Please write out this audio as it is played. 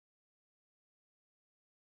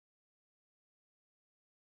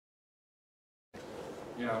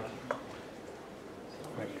Yeah.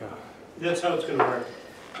 Like, That's how it's going to work.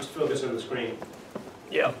 Just focus on the screen.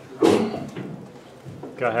 yeah.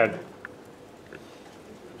 Go ahead.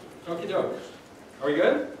 Okie doke. Are we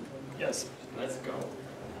good? Yes. Let's go.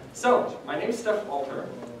 So, my name is Steph Walter,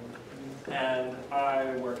 and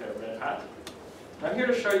I work at Red Hat. I'm here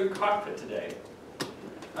to show you Cockpit today.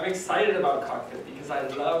 I'm excited about Cockpit because I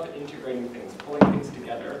love integrating things, pulling things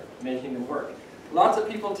together, making them work. Lots of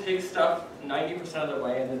people take stuff 90% of the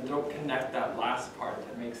way and then don't connect that last part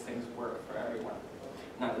that makes things work for everyone.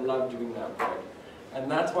 And I love doing that part.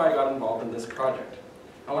 And that's why I got involved in this project.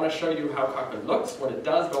 I want to show you how Cockpit looks, what it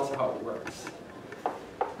does, but also how it works.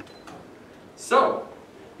 So,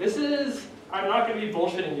 this is, I'm not going to be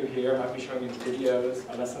bullshitting you here. I'm not going to be showing you videos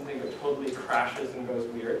unless something that totally crashes and goes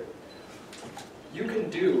weird. You can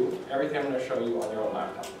do everything I'm going to show you on your own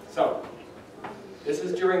laptop. So, this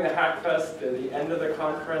is during the Hackfest, the end of the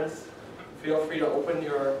conference. Feel free to open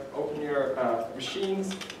your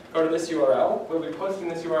machines. Go to this URL. We'll be posting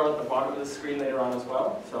this URL at the bottom of the screen later on as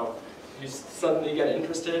well. So if you suddenly get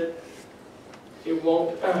interested, it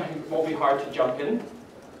won't be hard to jump in.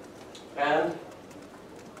 And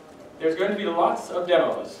there's going to be lots of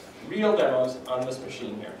demos, real demos on this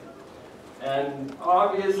machine here. And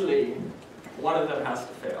obviously, one of them has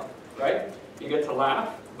to fail, right? You get to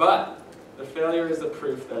laugh, but the failure is the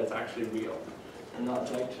proof that it's actually real. And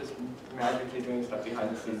not like just magically doing stuff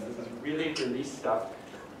behind the scenes. This is really released stuff,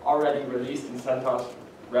 already released in CentOS,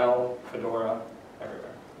 RHEL, Fedora,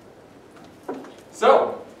 everywhere.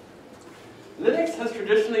 So, Linux has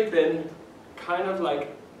traditionally been kind of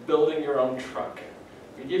like building your own truck.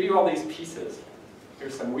 We give you all these pieces.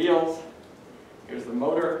 Here's some wheels, here's the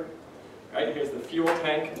motor, right? Here's the fuel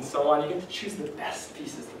tank, and so on. You get to choose the best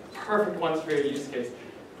pieces, the perfect ones for your use case.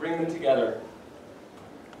 Bring them together.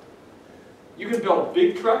 You can build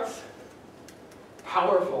big trucks,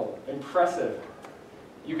 powerful, impressive.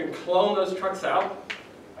 You can clone those trucks out,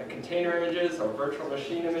 like container images or virtual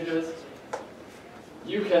machine images.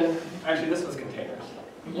 You can, actually this was containers.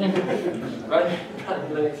 Right?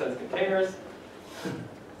 Linux has containers.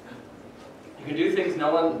 You can do things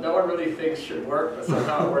no one really thinks should work, but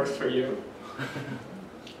somehow it works for you.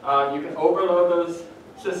 You can overload those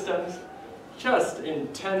systems. Just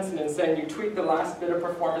intense and insane. You tweak the last bit of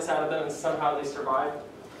performance out of them and somehow they survive.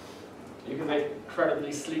 You can make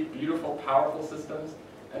incredibly sleek, beautiful, powerful systems.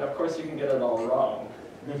 And of course you can get it all wrong.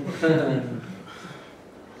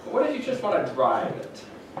 But what if you just want to drive it?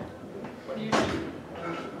 What do you do?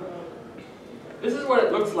 This is what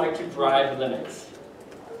it looks like to drive Linux.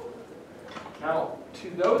 Now, to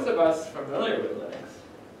those of us familiar with Linux,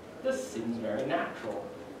 this seems very natural,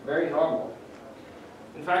 very normal.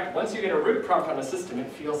 In fact, once you get a root prompt on a system, it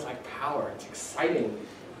feels like power. It's exciting.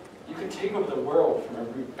 You can take over the world from a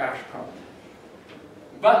root bash prompt.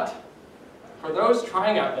 But for those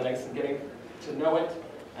trying out Linux and getting to know it,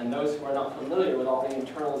 and those who are not familiar with all the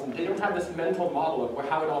internals, and they don't have this mental model of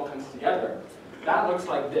how it all comes together, that looks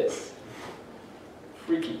like this.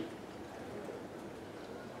 Freaky.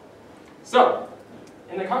 So,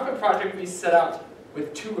 in the Cockpit project, we set out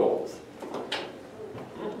with two goals.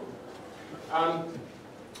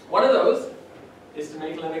 One of those is to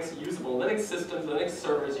make Linux usable, Linux systems, Linux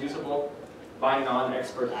servers usable by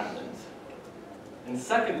non-expert admins. And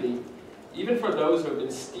secondly, even for those who have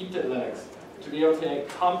been steeped in Linux, to be able to make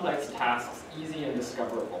complex tasks easy and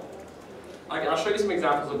discoverable. I'll show you some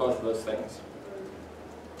examples of both of those things.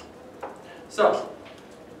 So,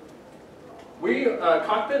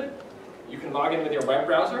 Cockpit, you can log in with your web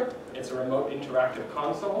browser. It's a remote interactive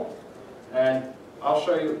console. And I'll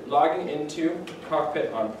show you logging into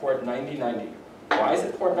Cockpit on port 9090. Why is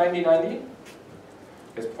it port 9090?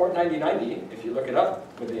 Because port 9090, if you look it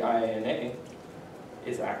up with the IANA,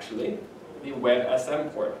 is actually the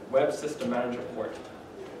WebSM port, Web System Manager port.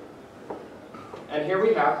 And here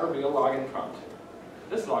we have a real login prompt.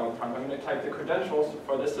 This login prompt, I'm going to type the credentials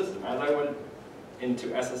for this system as I would into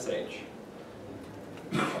SSH.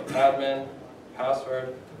 Admin,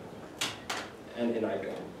 password, and in I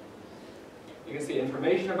go. You can see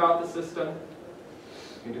information about the system.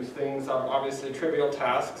 You can do things, obviously trivial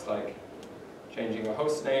tasks like changing a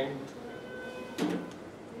host name.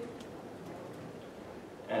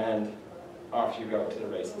 And off you go to the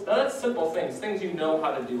races. Now that's simple things you know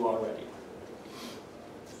how to do already.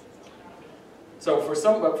 So for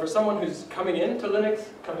someone who's coming into Linux,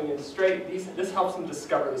 coming in straight, this helps them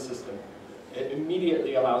discover the system. It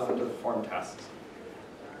immediately allows them to perform tasks.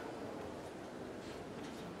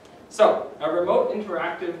 So, a remote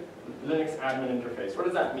interactive Linux admin interface. What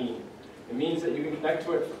does that mean? It means that you can connect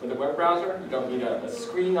to it with a web browser. You don't need a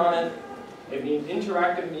screen on it. It means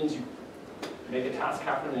interactive means make a task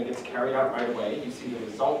happen and it gets carried out right away. You see the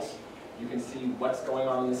results. You can see what's going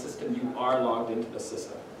on in the system. You are logged into the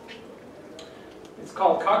system. It's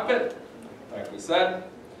called Cockpit, like we said.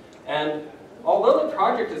 And although the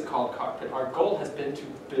project is called Cockpit, our goal has been to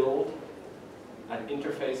build an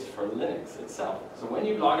interface for Linux itself. So when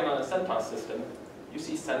you log in on a CentOS system, you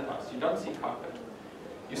see CentOS. You don't see Cockpit.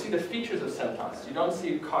 You see the features of CentOS. You don't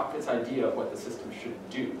see Cockpit's idea of what the system should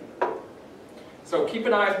do. So keep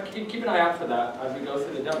an eye out for that as we go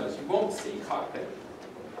through the demos. You won't see Cockpit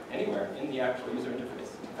anywhere in the actual user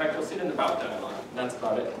interface. In fact, you'll see it in the About dialog. That's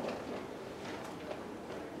about it.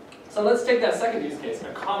 So let's take that second use case,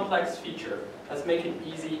 a complex feature. Let's make it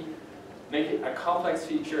easy, make it a complex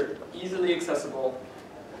feature, easily accessible.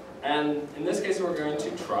 And in this case, we're going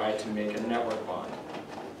to try to make a network bond.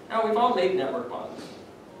 Now, we've all made network bonds.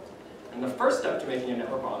 And the first step to making a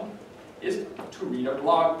network bond is to read a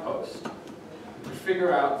blog post. To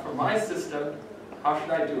figure out, for my system, how should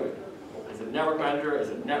I do it? Is it network manager? Is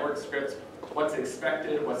it network scripts? What's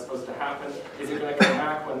expected? What's supposed to happen? Is it going to come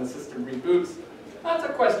back when the system reboots? Lots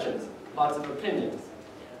of questions, lots of opinions.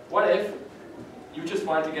 What if you just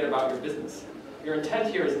wanted to get about your business? Your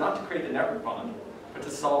intent here is not to create the network bond, but to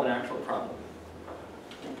solve an actual problem.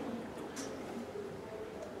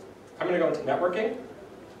 I'm going to go into networking.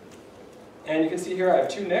 And you can see here I have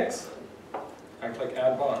two NICs. I click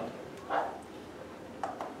Add Bond.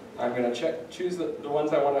 I'm going to choose the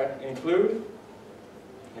ones I want to include.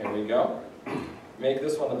 Here we go. Make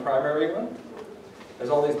this one the primary one. There's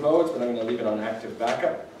all these modes, but I'm going to leave it on active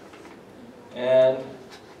backup. And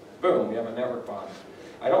boom, we have a network bond.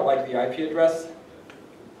 I don't like the IP address.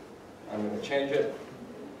 I'm going to change it.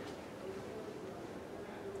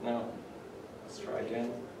 Now, let's try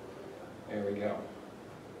again. There we go.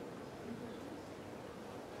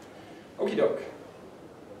 Okie doke.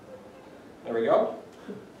 There we go.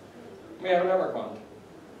 We have a network bond.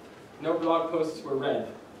 No blog posts were read.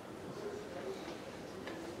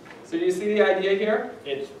 So do you see the idea here?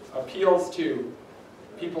 It appeals to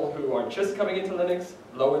people who are just coming into Linux,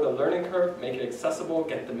 lower the learning curve, make it accessible,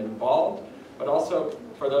 get them involved, but also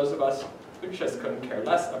for those of us who just couldn't care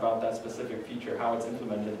less about that specific feature, how it's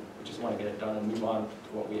implemented, we just want to get it done and move on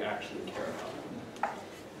to what we actually care about.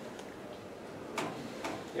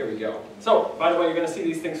 Here we go. So, by the way, you're going to see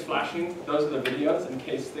these things flashing. Those are the videos in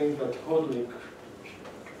case things go totally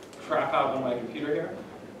crap out on my computer here.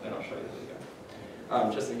 Then I'll show you the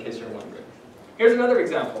video, just in case you're wondering. Here's another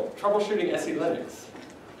example, troubleshooting SE Linux.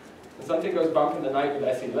 When something goes bump in the night with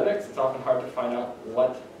SE Linux, it's often hard to find out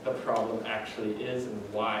what the problem actually is and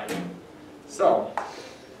why. So,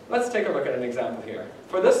 let's take a look at an example here.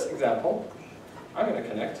 For this example, I'm going to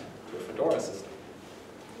connect to a Fedora system.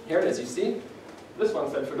 Here it is, you see? This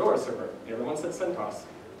one said Fedora server, the other one said CentOS.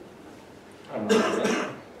 I don't know what it is.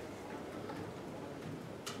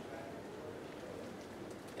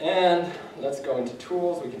 And let's go into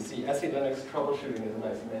tools. We can see SE Linux troubleshooting is a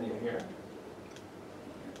nice menu here.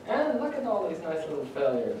 And look at all these nice little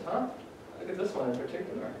failures, huh? Look at this one in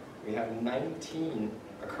particular. We have 19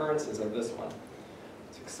 occurrences of this one.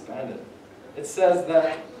 It's expanded. It says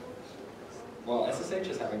that, well, SSH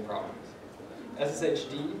is having problems.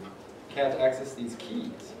 SSHD can't access these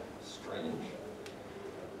keys. Strange.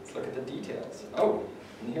 Let's look at the details. Oh,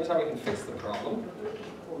 and here's how we can fix the problem.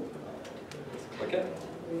 Let's click it,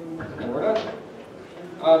 and we're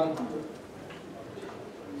done.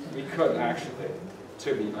 We could actually,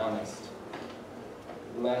 to be honest.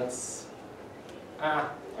 Let's, I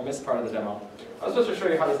missed part of the demo. I was supposed to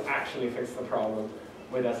show you how this actually fixed the problem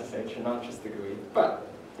with SSH and not just the GUI, but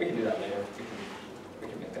we can do that later. We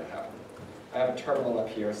can make that happen. I have a terminal up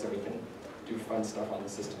here so we can do fun stuff on the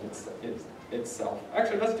system itself.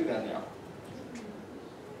 Actually, let's do that now.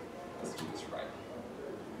 Let's do this right.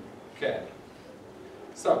 Okay.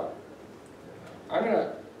 So, I'm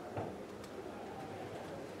gonna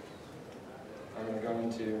go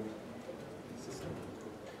into system.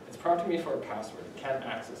 It's prompting me for a password. It can't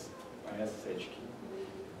access my SSH key.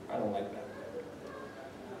 I don't like that.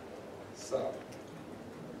 So,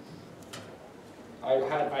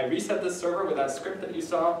 I reset this server with that script that you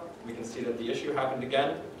saw. We can see that the issue happened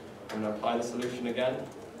again. I'm going to apply the solution again.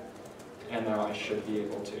 And now I should be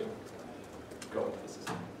able to go into the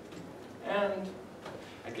system. And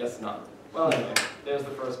I guess not. Well, anyway, there's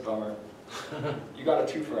the first bummer. You got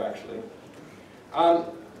a twofer, actually.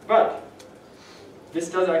 But this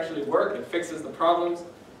does actually work. It fixes the problems.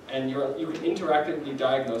 And you can interactively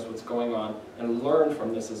diagnose what's going on and learn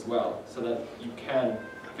from this as well, so that you can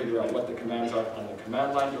figure out what the commands are on the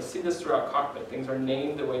command line. You'll see this throughout Cockpit. Things are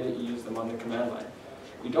named the way that you use them on the command line.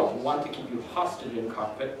 We don't want to keep you hostage in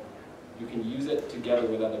Cockpit. You can use it together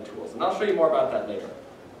with other tools. And I'll show you more about that later.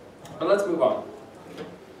 But let's move on.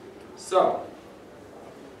 So,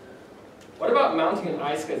 what about mounting an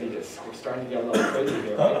iSCSI disk? We're starting to get a little crazy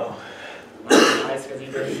here, right? Mounting an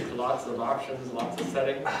iSCSI disk, lots of options, lots of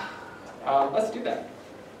settings. Let's do that.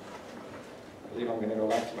 I believe I'm going to go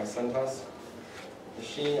back to my CentOS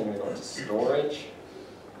machine. I'm going to go into storage.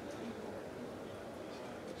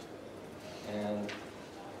 And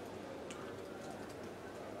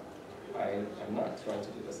I'm not going to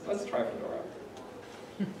do this. Let's try Fedora.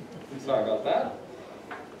 Sorry about that.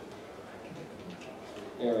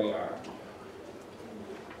 Here we are.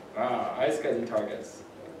 iSCSI targets.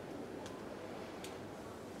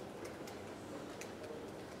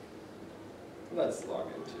 Let's log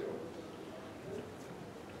into.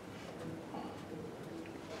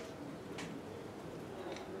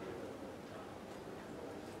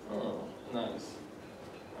 Oh, nice.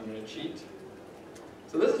 I'm going to cheat.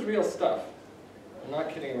 So this is real stuff. I'm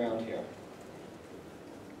not kidding around here.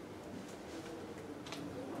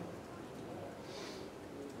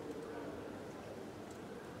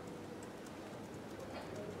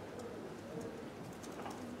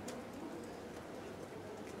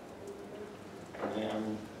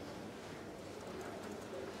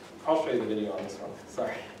 I'll show you the video on this one.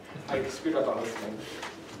 Sorry, I screwed up on this one.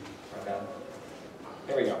 My bad.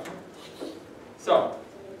 Here we go. So,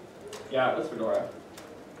 yeah, that's Fedora.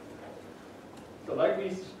 So like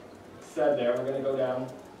we said there, we're going to go down.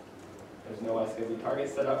 There's no iSCSI target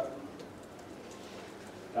set up.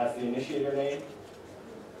 That's the initiator name.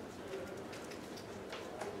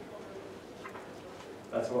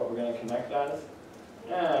 That's what we're going to connect as.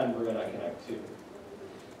 And we're going to connect to.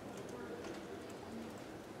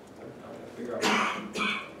 I'm going to figure out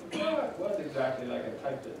what it was exactly like I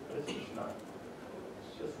typed it, but it's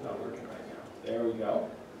just not working right now. There we go.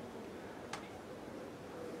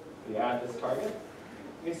 We add this target.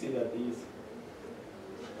 You can see that these,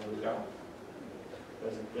 there we go.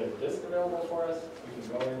 There's a disk available for us. We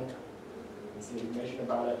can go in and see information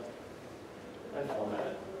about it and format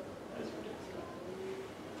it as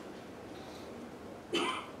we do.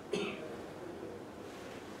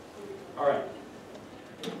 All right.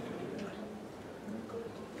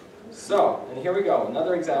 So, and here we go,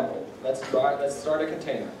 another example. Let's start a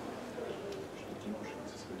container.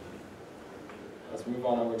 Let's move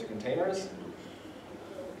on over to containers.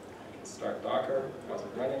 Start Docker, how's it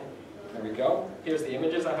running? There we go. Here's the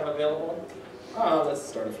images I have available. Let's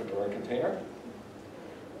start a Fedora container.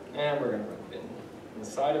 And we're going to run bin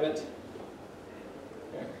inside of it.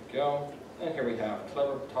 There we go. And here we have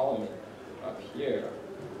Clever Ptolemy up here.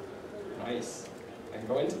 Nice. I can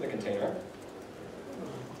go into the container.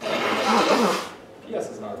 PS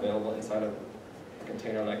is not available inside of a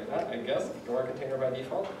container like that, I guess. Fedora container by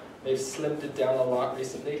default. They've slimmed it down a lot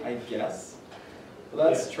recently, I guess.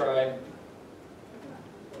 Let's try.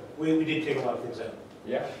 We did take a lot of things out.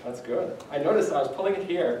 Yeah, that's good. I noticed I was pulling it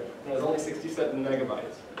here, and it was only 67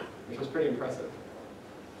 megabytes, which was pretty impressive.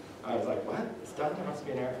 I was like, what? It's done? There must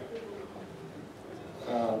be an error.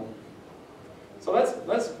 So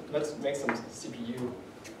let's make some CPU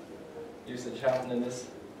usage happen in this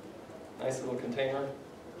nice little container.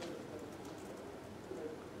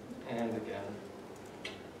 And again,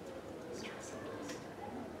 let's try CentOS.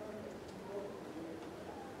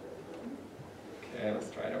 Okay, let's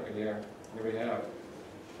try it over here. Here we have.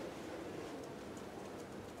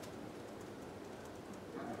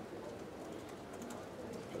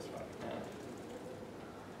 Just like that.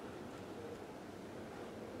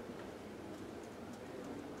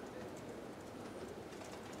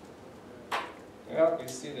 Well, you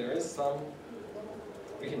see there is some.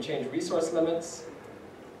 We can change resource limits.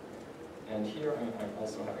 And here I'm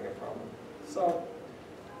also having a problem. So,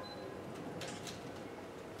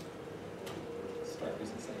 start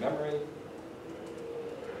using some memory.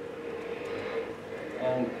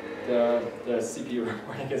 And the CPU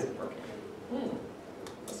recording isn't working.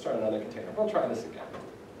 Let's start another container. We'll try this again.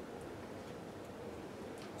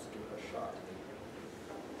 Let's give it a shot.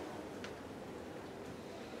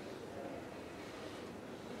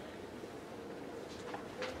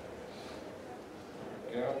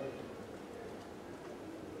 There we go.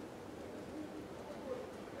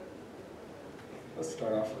 Let's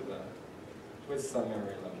start off with some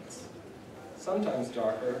memory limits. Sometimes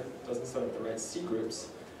Docker doesn't set up the right C groups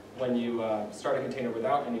when you start a container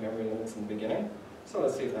without any memory limits in the beginning. So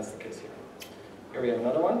let's see if that's the case here. Here we have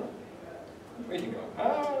another one. We can go,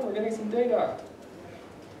 we're getting some data.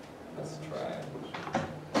 Let's try.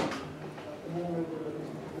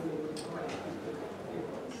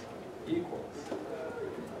 Equals.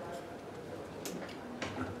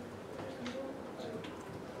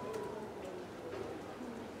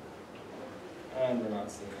 remember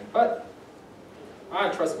not seeing it. But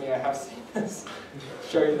trust me, I have seen this.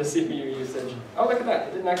 Show you the CPU usage. Oh, look at that.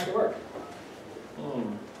 It didn't actually work.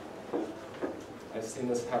 I've seen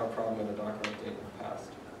this have a problem with a Docker update in the past.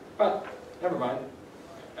 But never mind.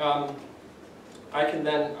 I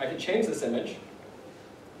can change this image,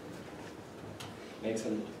 make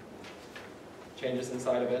some changes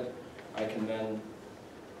inside of it. I can then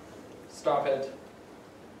stop it,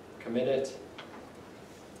 commit it.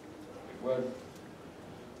 We would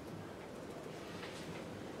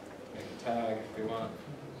make a tag if we want,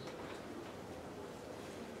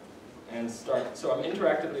 and start. So I'm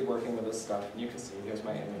interactively working with this stuff, and you can see here's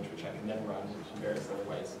my image, which I can then run in various other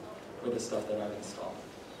ways with the stuff that I've installed.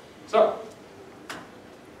 So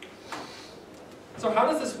how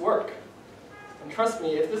does this work? And trust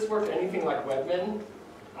me, if this worked anything like Webmin,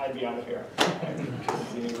 I'd be out of here.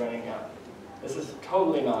 See me running out. This is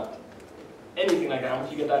totally not anything like that. I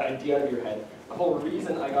want you to get that idea out of your head. The whole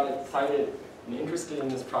reason I got excited and interested in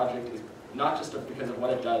this project is not just because of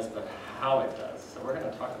what it does, but how it does. So we're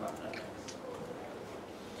going to talk about that next.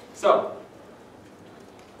 So,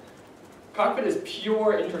 Cockpit is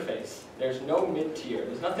pure interface. There's no mid-tier.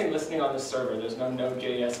 There's nothing listening on the server. There's no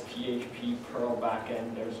Node.js, PHP, Perl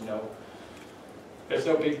backend. There's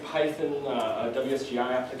no big Python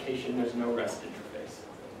WSGI application. There's no REST interface.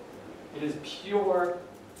 It is pure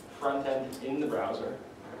front end in the browser,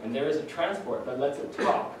 and there is a transport that lets it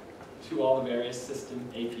talk to all the various system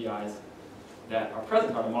APIs that are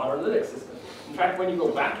present on a modern Linux system. In fact, when you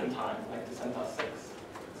go back in time, like to CentOS 6,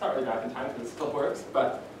 it's not really back in time because it still works,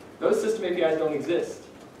 but those system APIs don't exist.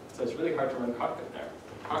 So it's really hard to run Cockpit there.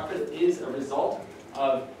 Cockpit is a result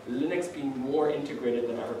of Linux being more integrated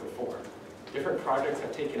than ever before. Different projects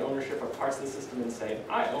have taken ownership of parts of the system and say,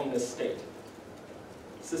 I own this state.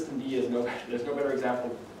 Systemd is there's no better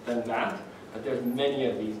example than that, but there's many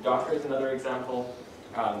of these. Docker is another example,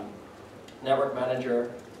 Network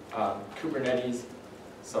Manager, Kubernetes,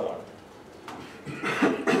 so on.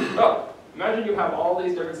 So, imagine you have all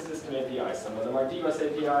these different system APIs. Some of them are DBus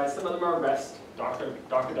APIs, some of them are REST.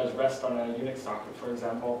 Docker does REST on a Unix socket, for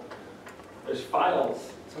example. There's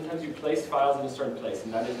files. Sometimes you place files in a certain place,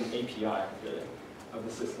 and that is an API, really, of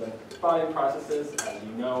the system. Volume processes, as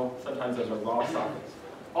you know, sometimes those are raw sockets.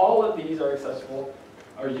 All of these are accessible,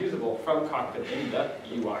 are usable from Cockpit in the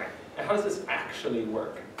UI. Now, how does this actually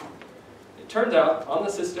work? It turns out, on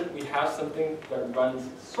the system, we have something that runs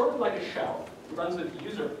sort of like a shell. It runs with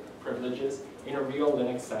user privileges in a real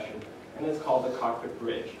Linux session, and it's called the Cockpit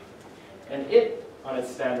Bridge. And it, on its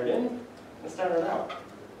standard in and standard out,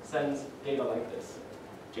 sends data like this,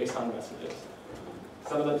 JSON messages.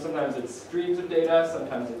 Sometimes it's streams of data,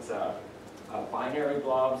 sometimes it's binary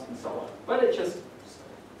blobs, and so on. But it's just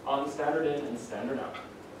on standard in and standard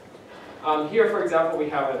out. Here, for example, we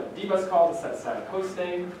have a dbus call to set static host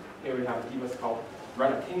name. Here we have a dbus call to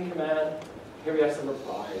run a ping command. Here we have some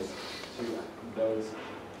replies to those,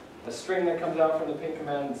 a string that comes out from the ping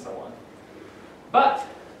command, and so on. But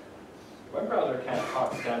web browser can't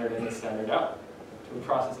talk standard in and standard out to a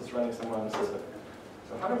process that's running somewhere on the system.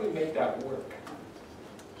 So how do we make that work?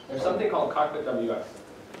 There's something called Cockpit WS,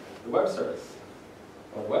 the web service,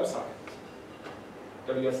 or WebSocket.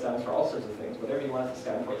 WS stands for all sorts of things, whatever you want it to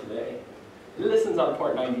stand for today. It listens on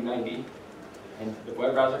port 9090, and the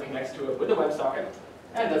web browser connects to it with the WebSocket,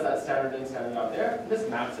 and does that standard in, standard out there. And this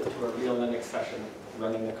maps it to a real Linux session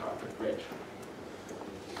running the Cockpit Bridge.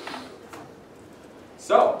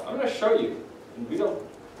 So, I'm going to show you in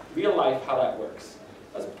real life how that works.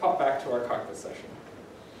 Let's pop back to our Cockpit session.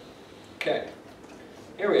 Okay,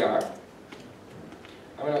 here we are.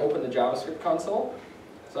 I'm going to open the JavaScript console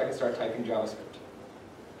so I can start typing JavaScript.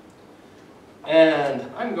 And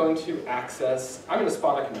I'm going to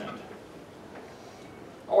spot a command.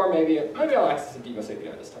 Or maybe I'll access a dbus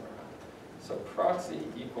API this time around. So proxy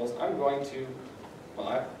equals, I'm going to, well,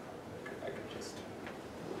 I could just,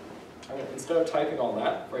 instead of typing all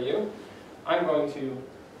that for you, I'm going to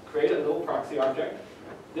create a little proxy object.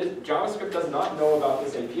 This JavaScript does not know about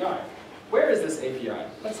this API. Where is this API?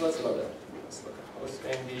 Let's load it. Let's look at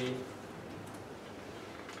hostname.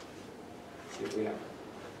 See if we have it.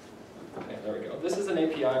 Okay, there we go. This is an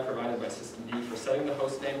API provided by systemd for setting the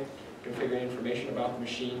hostname, configuring information about the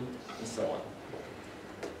machine, and so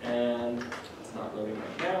on. And it's not loading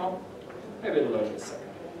right now. Maybe it'll load in a second.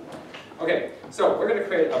 Okay, so we're going to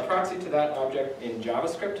create a proxy to that object in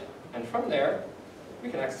JavaScript, and from there, we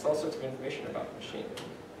can access all sorts of information about the machine.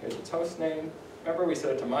 Here's its host name. Remember, we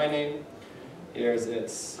set it to my name. Here's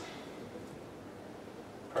its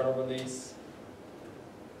kernel release,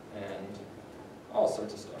 and all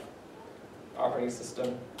sorts of stuff. Operating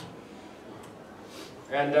system.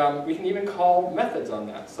 And we can even call methods on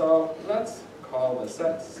that. So let's call the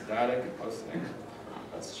set static hostname.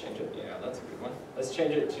 Let's change it. Yeah, that's a good one. Let's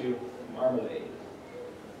change it to marmalade.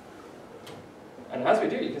 And as we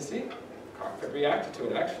do, you can see Cockpit reacted to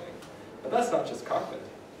it actually. But that's not just Cockpit.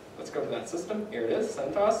 Let's go to that system. Here it is,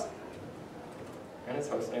 CentOS. And its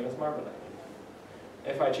hostname is marmalade.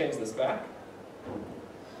 If I change this back,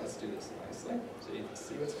 let's do this nicely so you can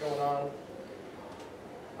see what's going on.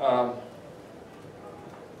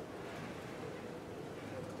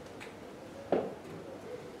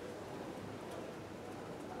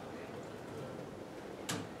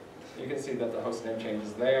 You can see that the hostname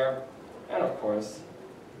changes there, and of course,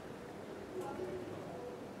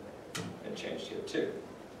 it changed here too.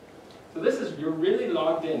 So this is, you're really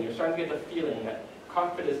logged in. You're starting to get the feeling that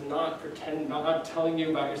Cockpit is not telling you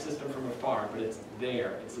about your system from afar, but it's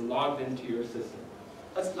there. It's logged into your system.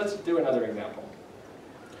 Let's do another example.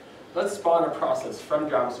 Let's spawn a process from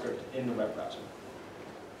JavaScript in the web browser.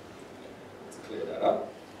 Let's clear that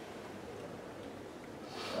up.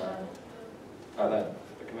 The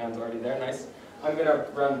command's already there, nice. I'm going to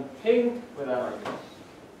run ping without argument.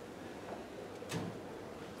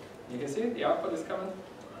 You can see the output is coming.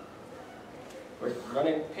 We're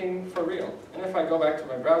running ping for real. And if I go back to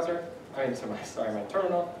my browser, my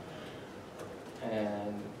terminal,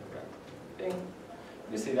 and ping,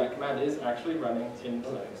 you see that command is actually running in the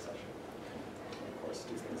Linux session. Of course,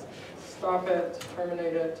 do things like stop it,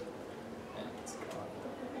 terminate it, and it's gone.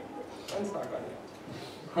 And it's not gone yet.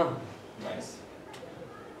 Huh. Nice.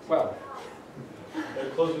 Well.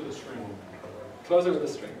 Close with the string. Close it with a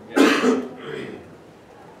string, yeah.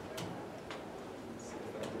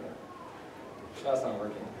 That's not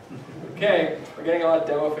working. Okay, we're getting a lot of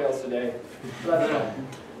demo fails today. That's fine.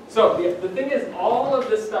 So the thing is, all of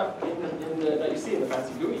this stuff that you see in the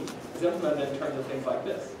fancy GUI is implemented in terms of things like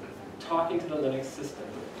this. Talking to the Linux system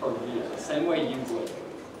for real, the same way you would.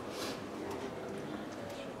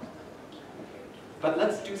 But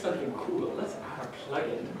let's do something cool. Let's add a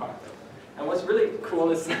plugin to Cockpit. And what's really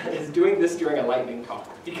cool is doing this during a lightning talk.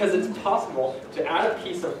 Because it's possible to add a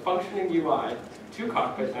piece of functioning UI to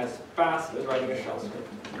Cockpit as fast as writing a shell script.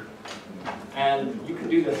 And you can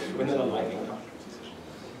do this within a lightning talk.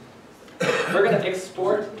 We're going to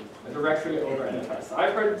export a directory over NFS.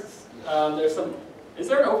 I've heard there's some, is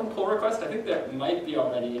there an open pull request? I think there might be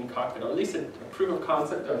already in Cockpit, or at least a proof of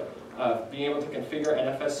concept of being able to configure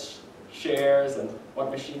NFS shares and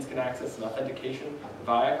what machines can access and authentication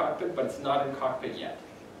via Cockpit, but it's not in Cockpit yet.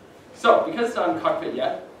 So, because it's not in Cockpit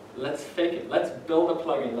yet, let's fake it. Let's build a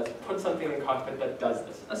plugin. Let's put something in Cockpit that does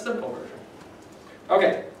this. A simple version.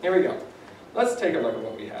 Okay, here we go. Let's take a look at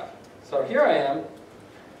what we have. So here I am,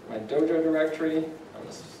 my Dojo directory. I'll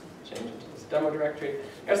just change it to this demo directory.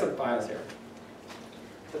 Here's some files here.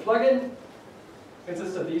 The plugin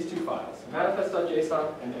consists of these two files,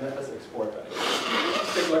 manifest.json and nfs-export.json.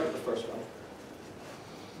 Let's take a look at the first one.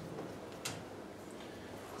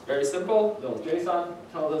 It's very simple. Little JSON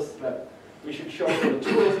tells us that we should show from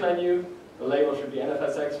the tools menu. The label should be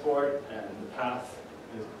nfs-export, and the path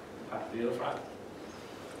is the path to the other file.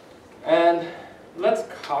 And let's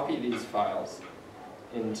copy these files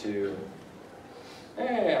into,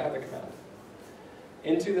 hey, I have the command,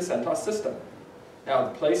 into the CentOS system. Now,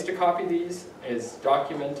 the place to copy these is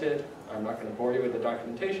documented. I'm not going to bore you with the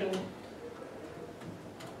documentation. I'm going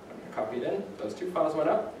to copy it in. Those two files went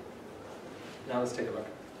up. Now let's take a look.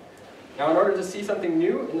 Now, in order to see something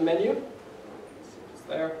new in the menu, let's see what's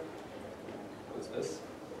there. What is this?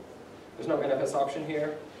 There's no NFS option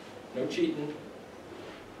here. No cheating.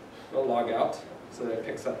 No log out, so that it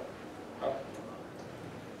picks up. Oh.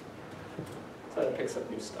 So that it picks up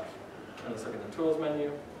new stuff. And let's look at the tools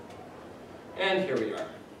menu. And here we are.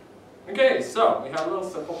 Okay, so we have a little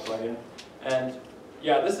simple plugin. And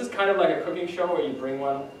yeah, this is kind of like a cooking show where you bring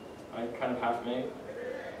one I kind of half made.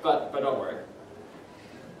 But don't worry.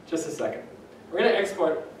 Just a second. We're going to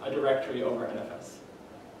export a directory over NFS.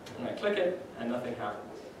 And I click it, and nothing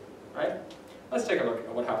happens. Right? Let's take a look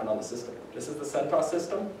at what happened on the system. This is the CentOS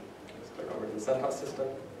system. Let's click over to the CentOS system.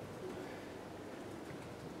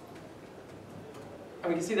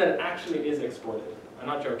 And we can see that it actually is exported. I'm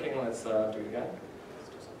not joking, let's do it again. Let's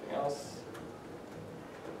do something else.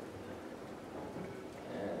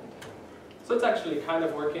 And so it's actually kind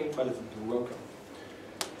of working, but it's broken.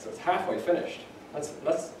 So it's halfway finished. Let's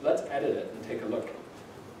edit it and take a look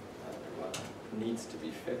at what needs to be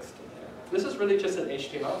fixed in there. This is really just an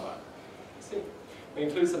HTML file. Let's see. We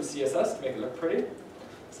include some CSS to make it look pretty,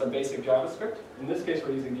 some basic JavaScript. In this case,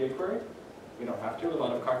 we're using jQuery. We don't have to. A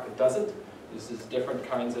lot of Cockpit doesn't. This is different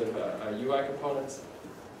kinds of UI components.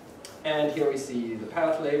 And here we see the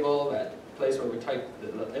path label that place where we type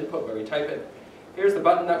the input, where we type it. Here's the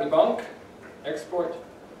button that we bonk, export,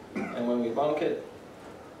 and when we bonk it,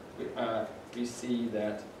 we see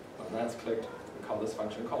that when that's clicked, we call this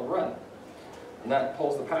function called run. And that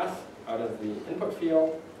pulls the path out of the input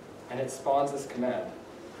field, and it spawns this command,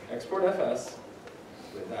 export fs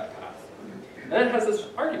with that path. And then it has this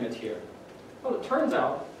argument here. Well, it turns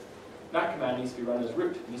out that command needs to be run as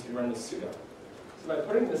root, it needs to be run as sudo. So by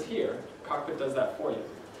putting this here, Cockpit does that for you.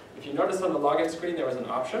 If you notice on the login screen there was an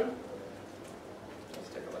option. Let's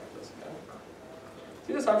take a look at this again.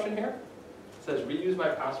 See this option here? It says reuse my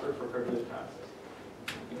password for privileged tasks.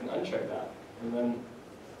 You can uncheck that, and then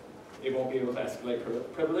it won't be able to escalate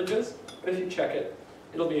privileges, but if you check it,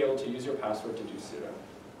 it'll be able to use your password to do sudo,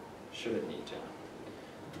 should it need to.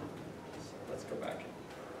 So let's go back.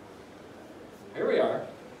 Here we are.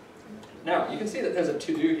 Now, you can see that there's a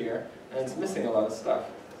to-do here, and it's missing a lot of stuff.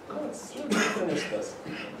 Let's finish this.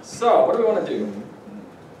 So, what do we want to do?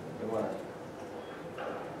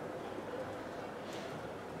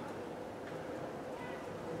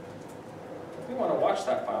 We want to watch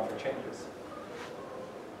that file for changes.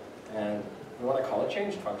 And we want to call a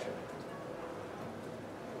change function.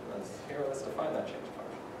 Let's define that change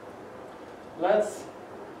function.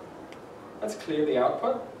 Let's clear the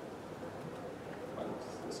output. Once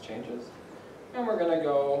this changes. And we're going to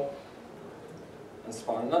go and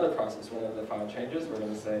spawn another process whenever the file changes. We're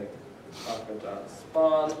going to say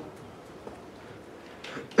cockpit.spawn.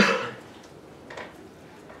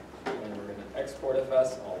 And we're going to export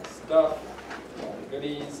fs, all the stuff, all the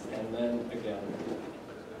goodies, and then again,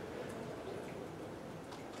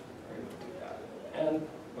 we're going to do that. And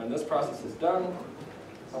when this process is done,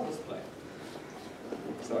 I'll display.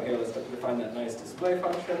 So here, let's define that nice display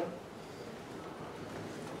function.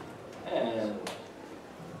 And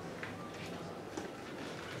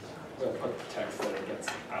we'll put the text that it gets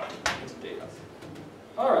out into data.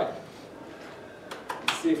 All right.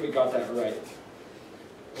 Let's see if we got that right.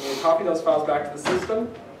 I'm going to copy those files back to the system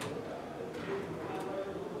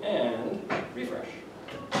and refresh.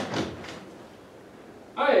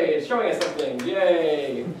 Hey, it's showing us something.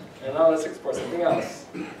 Yay! And now let's export something else.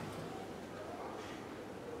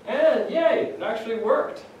 And yay, it actually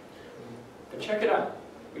worked. But check it out.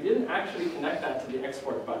 We didn't actually connect that to the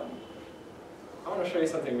export button. I want to show you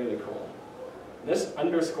something really cool. This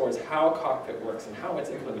underscores how Cockpit works and how it's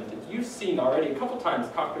implemented. You've seen already a couple times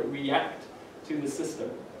Cockpit react to the system.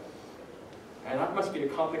 And that must be a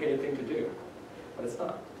complicated thing to do, but it's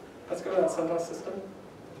not. Let's go to that CentOS system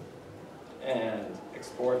and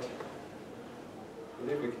export. I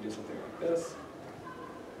believe we can do something like this.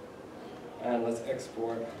 And let's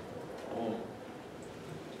export.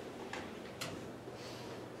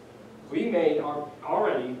 We made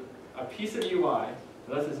already a piece of UI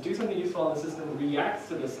that lets us do something useful on the system, reacts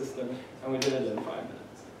to the system, and we did it in 5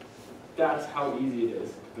 minutes. That's how easy it is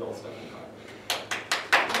to build stuff in Cockpit.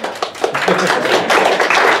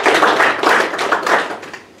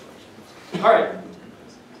 All right.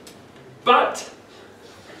 But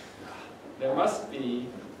there must be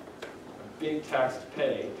a big tax to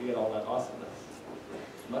pay to get all that awesomeness.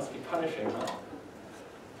 It must be punishing, huh?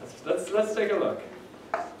 Let's take a look.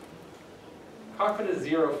 Cockpit is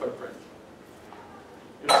 0 footprint.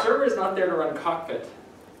 Your server is not there to run Cockpit.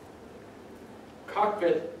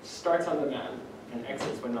 Cockpit starts on demand and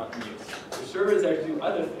exits when not in use. Your server is there to do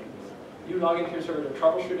other things. You log into your server to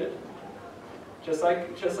troubleshoot it. Just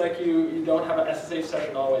like you don't have an SSH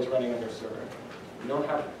session always running on your server. You don't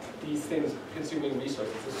have these things consuming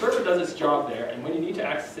resources. The server does its job there, and when you need to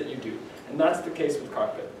access it, you do. And that's the case with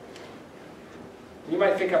Cockpit. You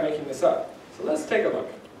might think I'm making this up. So let's take a look.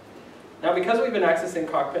 Now, because we've been accessing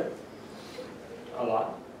Cockpit a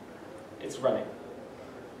lot, it's running.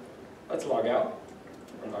 Let's log out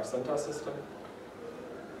from our CentOS system.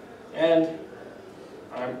 And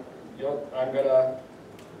I'm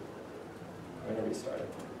gonna restart it.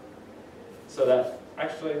 So that,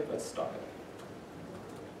 actually, let's stop it.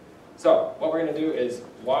 So what we're gonna do is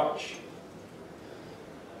watch.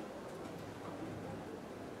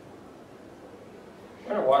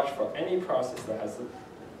 We're gonna watch for any process that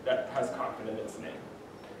has Cockpit in its name.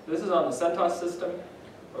 This is on the CentOS system.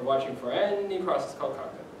 We're watching for any process called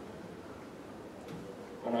Cockpit.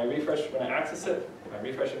 When I access it, I'm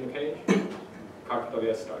refreshing the page, Cockpit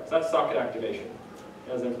OBS starts. That's socket activation,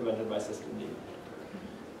 as implemented by systemd.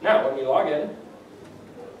 Now, when we log in,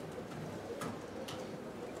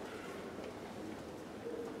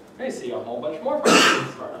 we see a whole bunch more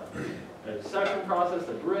processes start up. There's a session process,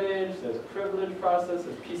 a bridge, there's a privilege process,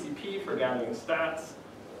 there's PCP for gathering stats.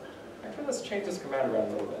 Actually, let's change this command around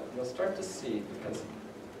a little bit. You'll start to see,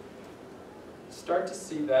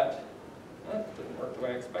 that That didn't work the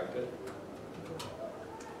way I expected.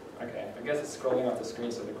 Okay, I guess it's scrolling off the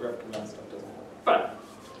screen so the grep command stuff doesn't work. But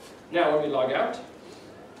now when we log out,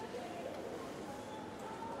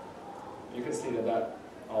 you can see that that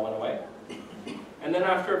all went away. And then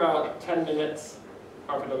after about 10 minutes,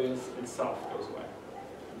 CockpitWS itself goes away.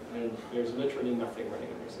 And there's literally nothing running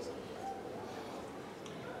in your system.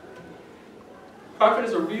 Cockpit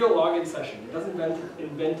is a real login session. It doesn't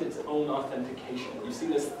invent its own authentication. You see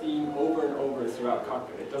this theme over and over throughout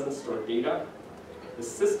Cockpit. It doesn't store data. The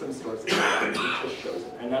system stores it. It just shows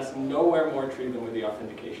it. And that's nowhere more true than with the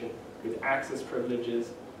authentication, with access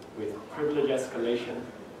privileges, with privilege escalation.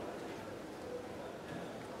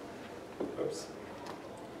 Oops.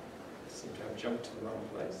 Seem to have jumped to the wrong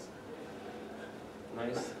place.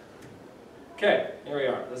 Nice. Okay, here we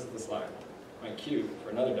are. This is the slide. My cue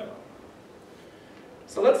for another demo.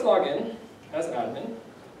 So let's log in as admin.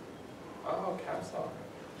 Oh, caps lock.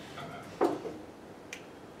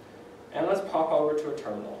 And let's pop over to a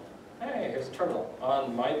terminal. Hey, here's a terminal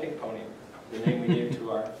on My Pink Pony, the name we gave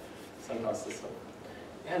to our CentOS system.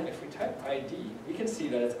 And if we type ID, we can see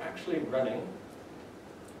that it's actually running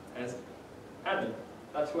as admin.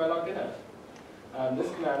 That's who I logged in as.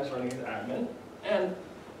 This command is running as admin, and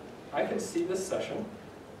I can see this session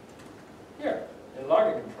here in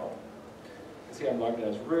login control. You can see I'm logged in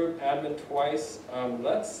as root, admin twice.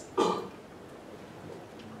 Let's show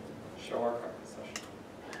our Cockpit session.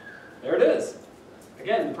 There it is.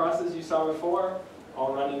 Again, the process you saw before,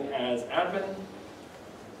 all running as admin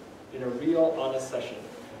in a real, honest session.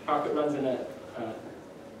 Cockpit runs in a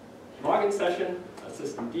login session, a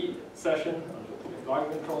systemd session, a login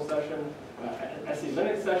control session, an SE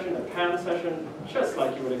Linux session, a PAM session, just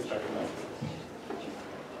like you would expect from us.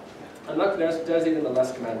 And look, there's even the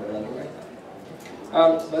less command running right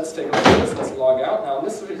now. Let's take a look at this. Let's log out. Now, in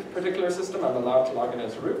this particular system, I'm allowed to log in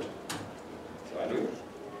as root. So I do.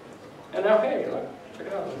 And now, hey, look, check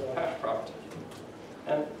it out. There's a little hash prompt.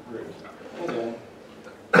 And root.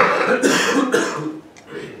 And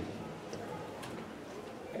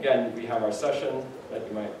again, we have our session that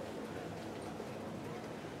you might.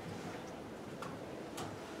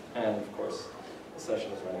 And of course, the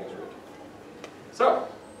session is running as root. So,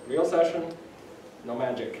 real session, no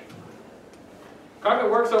magic.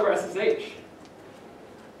 Cockpit works over SSH.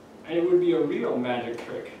 And it would be a real magic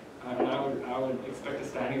trick. And I would expect a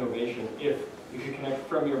standing ovation if you could connect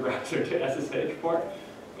from your browser to SSH port.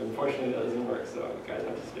 But unfortunately, that doesn't work, so you guys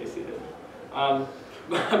have to stay seated.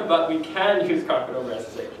 But we can use Cockpit over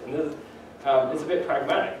SSH. And this is, it's a bit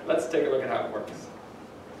pragmatic. Let's take a look at how it works.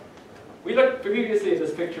 We looked previously at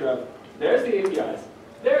this picture of, there's the APIs,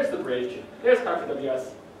 there's the bridge, there's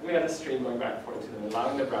CockpitWS. We have a stream going back and forth to them,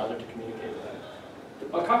 allowing the browser to communicate with them.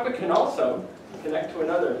 Well, Cockpit can also connect to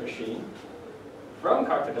another machine from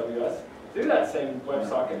CockpitWS through that same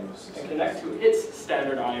WebSocket and connect to its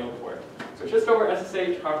standard I/O port. So just over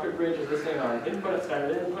SSH, Cockpit Bridge is listening on input,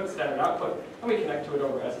 standard output, and we connect to it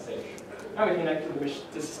over SSH. And we connect to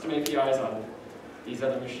the system APIs on these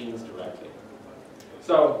other machines directly.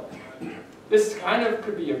 So this kind of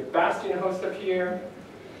could be a Bastion host up here.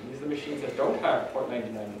 These are the machines that don't have port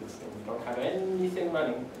 99 in this thing, don't have anything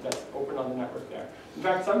running that's open on the network there. In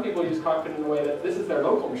fact, some people use Cockpit in the way that this is their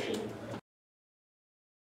local machine.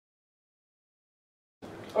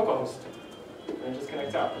 Localhost. And it just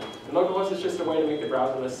connects out. And localhost is just a way to make the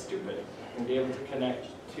browser less stupid and be able to connect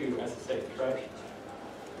to SSH, right?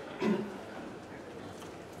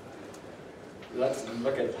 Let's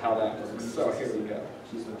look at how that works. So here we go.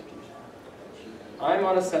 I'm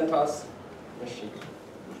on a CentOS machine.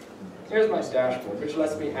 Here's my dashboard, which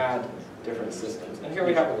lets me add different systems. And here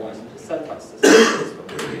we have one, the CentOS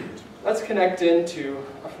system. Let's connect into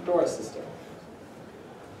a Fedora system.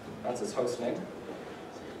 That's its host name.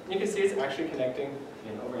 You can see it's actually connecting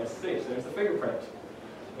in over SSH. There's the fingerprint.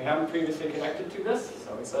 We haven't previously connected to this,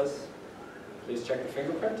 so it says, please check the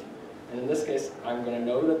fingerprint. And in this case, I'm going to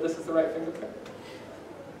know that this is the right fingerprint.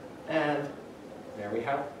 And there we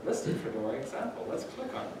have listed Fedora example. Let's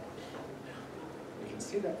click on it. You can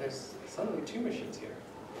see that there's suddenly two machines here.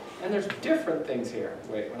 And there's different things here.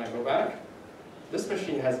 Wait, when I go back, this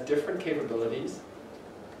machine has different capabilities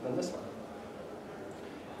than this one.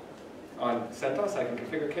 On CentOS, I can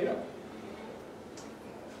configure Kato.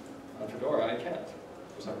 On Fedora, I can't,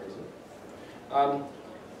 for some reason.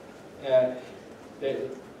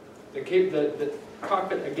 The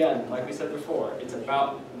Cockpit, again, like we said before, it's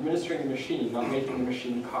about administering the machine, not making the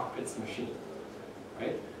machine Cockpit's machine.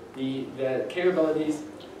 Right? The capabilities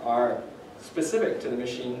are specific to the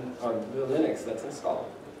machine, or the Linux that's installed.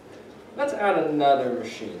 Let's add another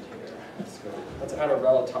machine here. Let's add a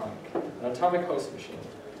RHEL Atomic, an atomic host machine.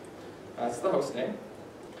 That's the host name.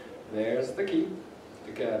 There's the key,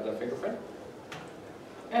 the fingerprint.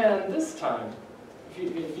 And this time,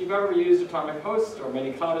 if you've ever used Atomic Host or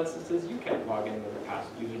many cloud instances, you can log in with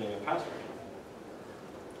a username and password.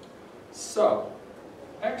 So,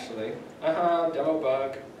 actually, demo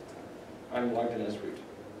bug, I'm logged in as root.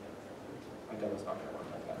 My demo's not going to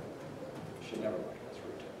work like that. You should never log in as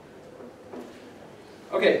root.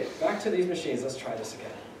 Okay, back to these machines. Let's try this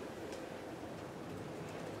again.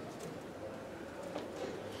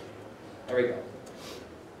 There we go.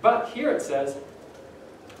 But here it says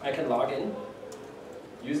I can log in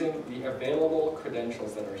using the available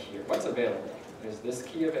credentials that are here. What's available? There's this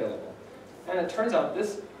key available. And it turns out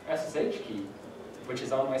this SSH key, which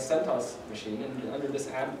is on my CentOS machine and under this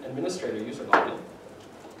administrator user login,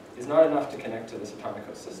 is not enough to connect to this Atomic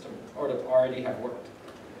Host system or to already have worked.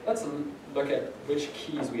 Let's look at which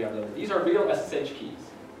keys we have there. These are real SSH keys.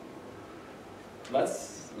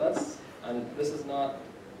 And this is not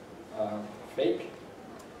fake.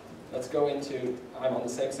 Let's go into, I'm on the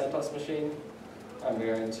same CentOS machine. I'm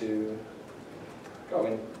going to go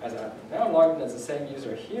in as admin. Now I'm logged in as the same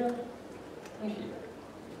user here and here.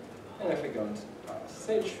 And if we go into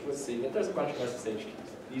SSH, we'll see that there's a bunch of SSH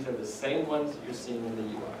keys. These are the same ones you're seeing in the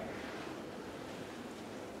UI.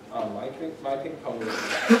 On my component.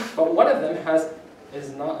 But one of them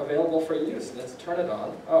is not available for use. Let's turn it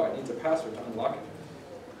on. Oh, it needs a password to unlock it.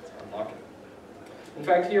 Let's unlock it. In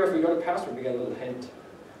fact, here, if we go to password, we get a little hint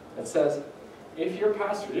that says, if your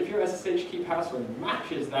SSH key password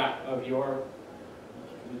matches that of your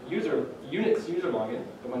Unix user login,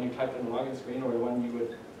 the one you typed in the login screen or the one you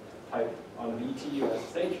would type on VT or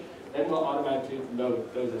SSH, then we'll automatically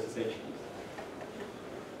load those SSH keys.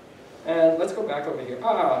 And let's go back over here.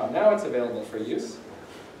 Now it's available for use,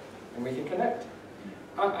 and we can connect.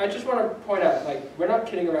 I just want to point out, we're not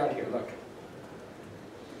kidding around here. Look.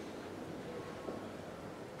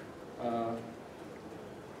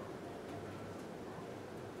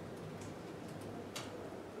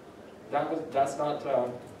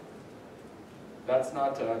 That's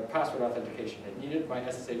not password authentication. It needed my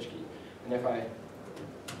SSH key. And if I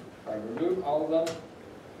remove all of them,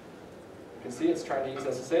 you can see it's trying to use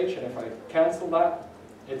SSH, and if I cancel that,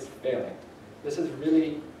 it's failing. This is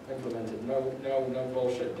really implemented. No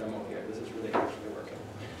bullshit demo here. This is really actually working.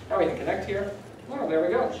 Now we can connect here. Oh, there we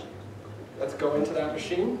go. Let's go into that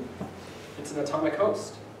machine. It's an Atomic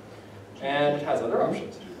Host. And it has other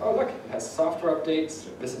options. Oh, look, it has software updates.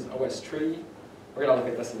 This is OS tree. We're going to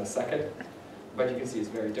look at this in a second. But you can see it's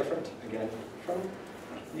very different, again, from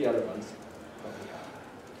the other ones that we have.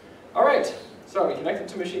 All right, so we connected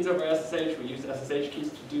to machines over SSH. We used SSH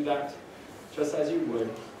keys to do that, just as you would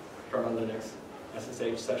from a Linux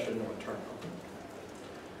SSH session or terminal.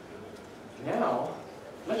 Now,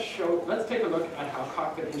 let's take a look at how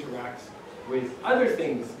Cockpit interacts with other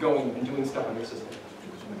things going and doing stuff on your system.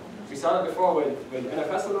 We saw it before with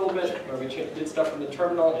NFS a little bit, where we did stuff from the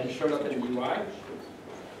terminal and it showed up in the UI.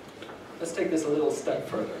 Let's take this a little step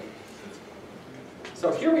further.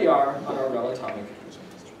 So here we are on our RHEL Atomic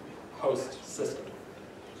host system.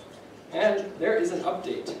 And there is an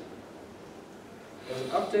update. There's an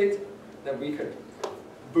update that we could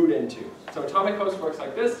boot into. So Atomic Host works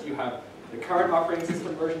like this. You have the current operating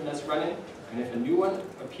system version that's running, and if a new one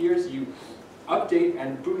appears, you update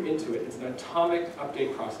and boot into it. It's an atomic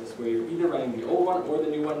update process where you're either running the old one or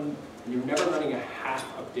the new one, and you're never running a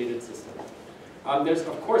half-updated system. There's,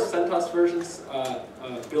 of course, CentOS versions,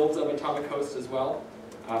 builds of Atomic Host as well.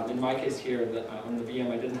 In my case here, on the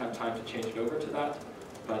VM, I didn't have time to change it over to that,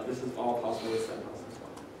 but this is all possible with CentOS as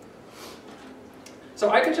well. So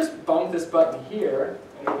I could just bump this button here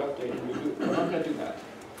and it would update and reboot, but I'm not going to do that.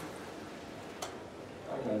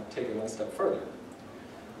 I'm going to take it one step further.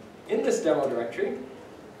 In this demo directory,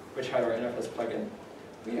 which had our NFS plugin,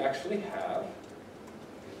 we actually have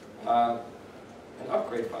an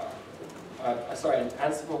upgrade file. An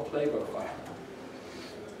Ansible playbook file.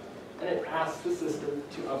 And it asks the system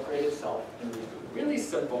to upgrade itself and reboot. Really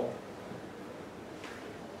simple.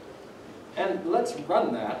 And let's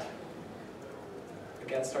run that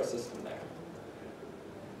against our system there.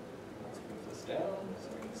 Let's move this down so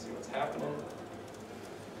we can see what's happening.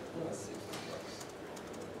 Let's see if this works.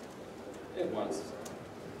 It wants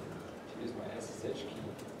to use my SSH key.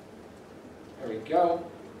 There we go.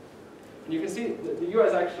 And you can see the UI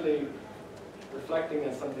is actually reflecting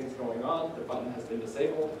that something's going on. The button has been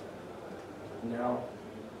disabled. Now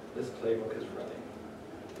this playbook is running.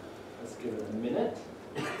 Let's give it a minute.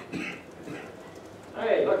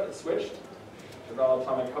 Hey, look, it switched to RHEL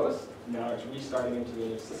Atomic Host. Now it's restarting into the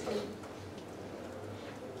new system.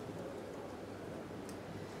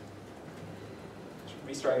 It's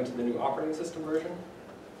restarting to the new operating system version.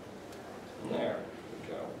 There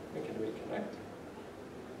we go. We can reconnect.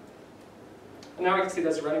 And now we can see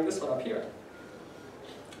that's running this one up here.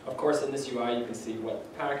 Of course, in this UI, you can see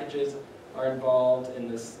what packages are involved in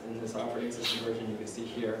this operating system version. You can see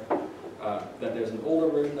here that there's an older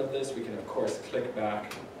version of this. We can, of course, click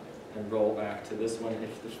back and roll back to this one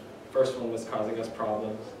if the first one was causing us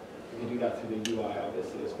problems. You can do that through the UI,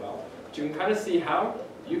 obviously, as well. But you can kind of see how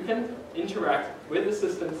you can interact with the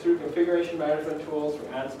system through configuration management tools, through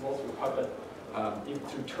Ansible, through Puppet,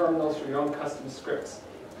 through terminals, through your own custom scripts,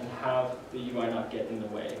 and have the UI not get in the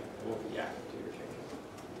way. It won't react to your changes.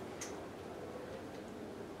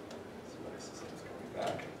 So my system's coming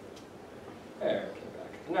back. There, it came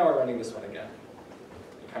back. And now we're running this one again.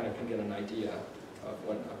 You kind of can get an idea of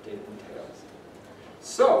what an update entails.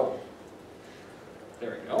 So,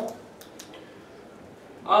 there we go.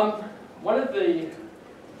 One of the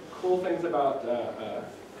cool things about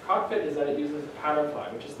Cockpit is that it uses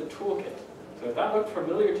Patternfly, which is the toolkit. So if that looked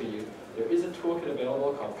familiar to you, there is a toolkit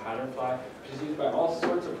available called Patternfly, which is used by all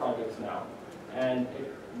sorts of projects now. And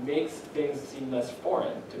it makes things seem less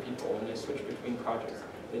foreign to people when they switch between projects.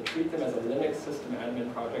 They treat them as a Linux system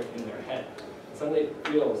admin project in their head. And suddenly it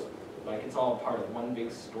feels like it's all part of one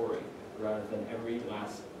big story, rather than every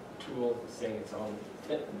last tool saying its own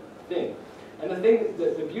thing. And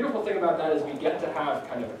the beautiful thing about that is we get to have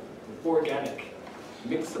kind of an organic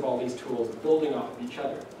mix of all these tools building off of each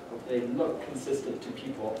other. They look consistent to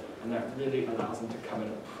people, and that really allows them to come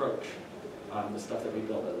and approach the stuff that we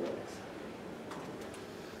build in Linux.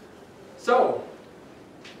 So,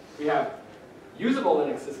 we have usable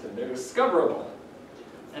Linux system, they're discoverable,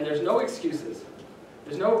 and there's no excuses.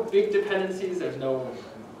 There's no big dependencies, you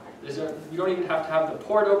don't even have to have the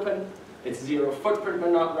port open, it's zero footprint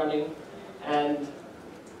when not running, and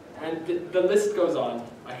the list goes on.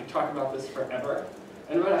 I could talk about this forever.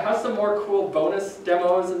 And I'm going to have some more cool bonus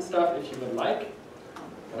demos and stuff if you would like.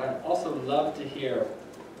 But I'd also love to hear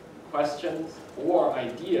questions or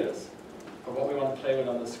ideas for what we want to play with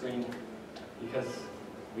on the screen, because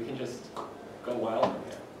we can just go wild from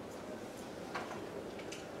here.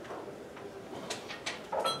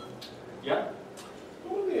 Yeah?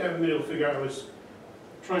 One thing I haven't been able to figure out, I was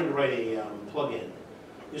trying to write a plugin.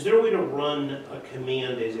 Is there a way to run a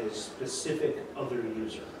command as a specific other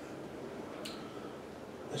user?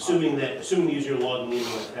 Assuming the user logging in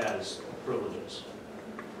with has privileges.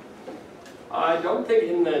 I don't think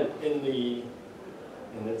in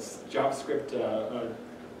this JavaScript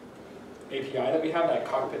API that we have, that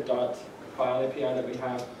cockpit.file API that we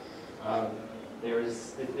have,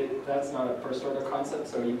 that's not a first order concept.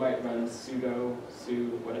 So you might run sudo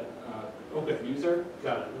user.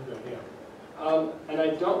 Got it. Okay, yeah. And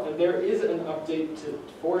there is an update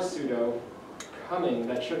for sudo coming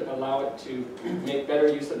that should allow it to make better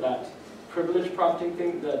use of that privilege prompting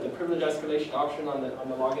thing, the privilege escalation option on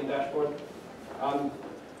the login dashboard.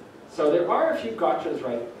 So there are a few gotchas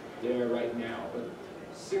right there right now, but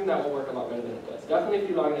soon that will work a lot better than it does. Definitely if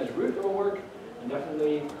you log in as root, it will work, and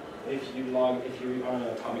definitely if you're on an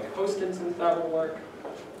atomic host instance, that will work.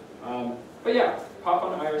 But yeah, pop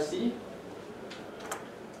on IRC,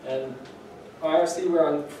 and IRC we're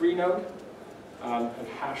on Freenode and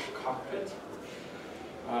hash Cockpit.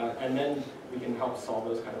 And then we can help solve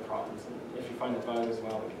those kind of problems. And if you find a bug as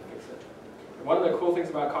well, we can fix it. And one of the cool things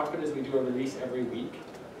about Cockpit is we do a release every week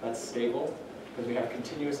that's stable, because we have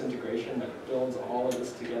continuous integration that builds all of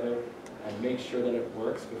this together and makes sure that it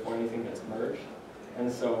works before anything gets merged. And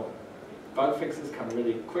so bug fixes come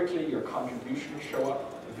really quickly, your contributions show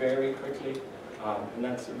up very quickly, and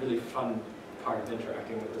that's a really fun part of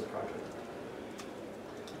interacting with this project.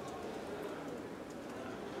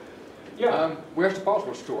 Yeah. Where's the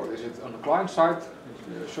password stored? Is it on the client side,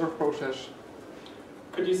 the server process?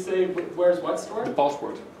 Could you say where's what stored? The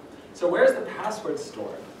password. So where's the password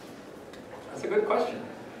stored? That's a good question.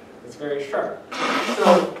 It's very sharp.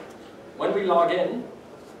 So when we log in,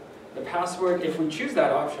 the password, if we choose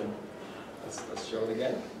that option, let's show it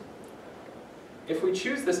again. If we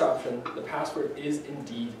choose this option, the password is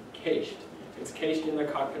indeed cached. It's cached in the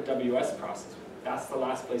Cockpit WS process. That's the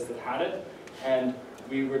last place that had it. And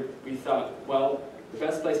we thought, well, the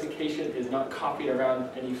best place to cache it is not copied around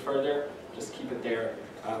any further, just keep it there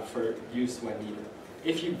for use when needed.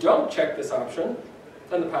 If you don't check this option,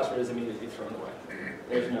 then the password is immediately thrown away.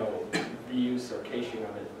 There's no reuse or caching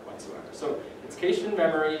of it whatsoever. So it's cached in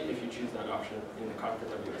memory if you choose that option in the Cockpit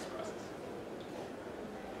WS process.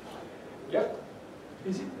 Yep?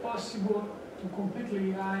 Is it possible to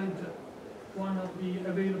completely hide one of the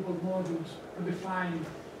available modules defined,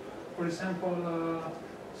 for example,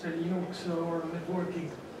 say Linux or networking?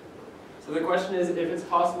 So the question is if it's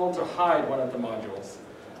possible to hide one of the modules,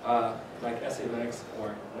 like SE Linux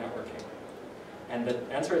or networking. And the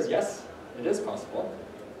answer is yes, it is possible.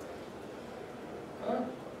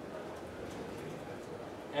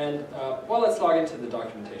 Well, let's log into the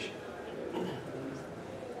documentation.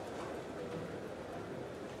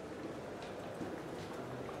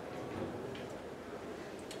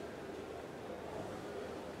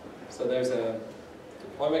 So there's a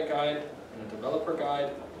deployment guide and a developer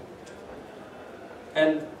guide.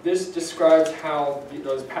 And this describes how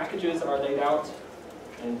those packages are laid out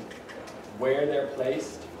and where they're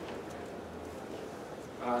placed.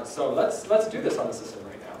 So let's do this on the system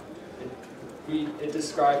right now. It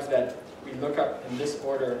describes that we look up in this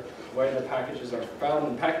order where the packages are found,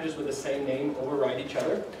 and packages with the same name override each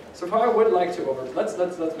other. So if I would like to let's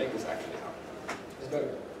make this actually happen.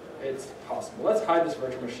 It's possible. Let's hide this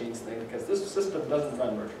virtual machines thing because this system doesn't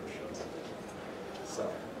run virtual machines. So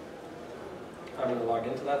I'm going to log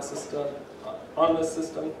into that system. On this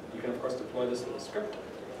system, you can of course deploy this with a script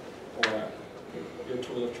or your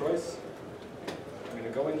tool of choice. I'm going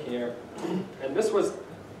to go in here, and this was,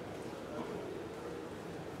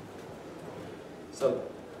 so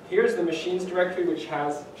here's the machines directory, which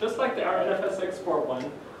has, just like our NFS export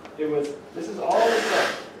one, this is all the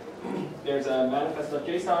stuff. There's a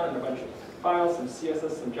manifest.json and a bunch of files, some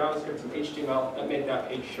CSS, some JavaScript, some HTML that made that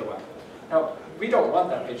page show up. Now, we don't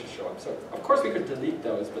want that page to show up, so of course we could delete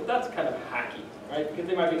those, but that's kind of hacky, right? Because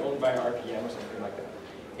they might be owned by RPM or something like that.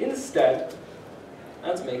 Instead,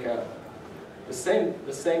 let's make the same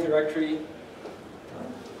directory.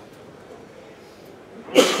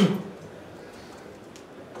 The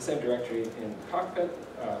same directory in Cockpit.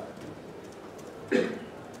 In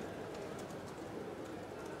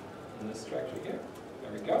this directory here.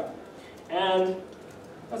 There we go. And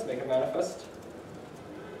let's make a manifest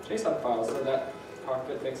JSON file so that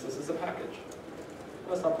Cockpit thinks this is a package.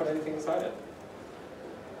 Let's not put anything inside it.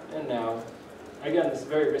 And now, again, this is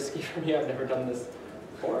very risky for me. I've never done this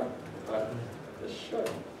before, but this should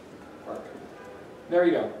work. There we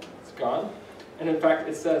go. It's gone. And in fact,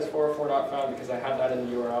 it says 404 not found because I had that in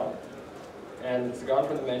the URL. And it's gone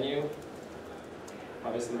from the menu.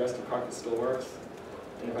 Obviously, the rest of Cockpit still works.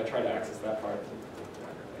 And if I try to access that part,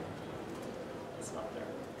 it's not there.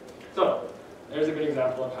 So there's a good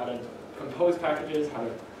example of how to compose packages,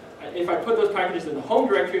 if I put those packages in the home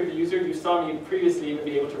directory of the user, you saw me previously even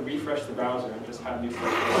be able to refresh the browser and just have new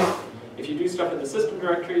stuff. If you do stuff in the system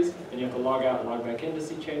directories, then you have to log out and log back in to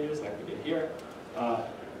see changes, like we did here. But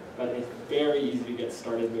it's very easy to get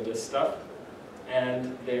started with this stuff.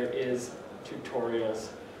 And there is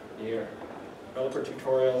tutorials here. Developer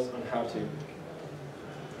tutorials on how to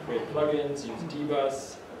create plugins, use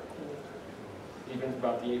dbus, even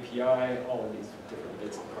about the API, all of these different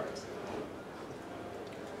bits and parts.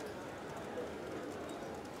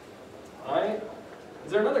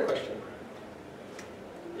 Is there another question?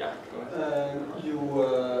 Yeah, go ahead. You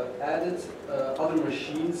added other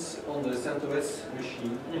machines on the CentOS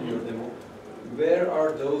machine in your demo. Where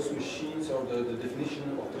are those machines, or the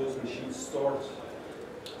definition of those machines stored?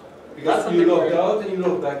 Because you logged out and you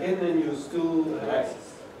log back in and you still have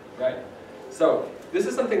access. Right. So this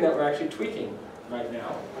is something that we're actually tweaking right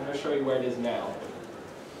now. I'm going to show you where it is now.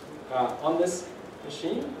 On this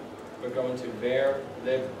machine, we're going to var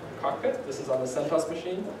lib cockpit. This is on the CentOS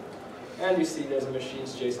machine. And you see there's a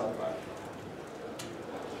machines JSON file.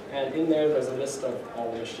 And in there, there's a list of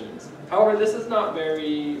all the machines. However, this is not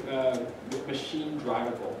very machine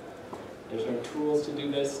drivable. There's no tools to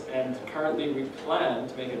do this, and currently we plan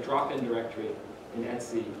to make a drop-in directory in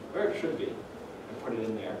etc, where it should be, and put it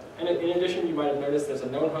in there. And in addition, you might have noticed there's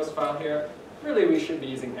a known host file here. Really, we should be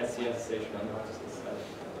using SCSH known hosts instead.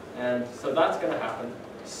 And so that's going to happen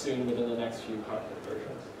soon within the next few Cockpit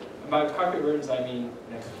versions. And by Cockpit versions, I mean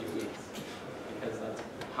next few weeks, because that's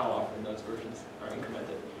how often those versions are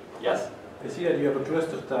incremented. Yes? I see that you have a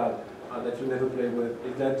cluster tab that you never play with.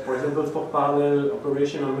 Is that, for example, for parallel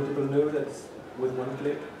operation on multiple nodes, that's with one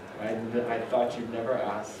click? I thought you'd never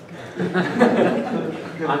ask.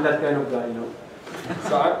 I'm that kind of guy, you know.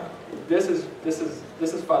 So this is fun.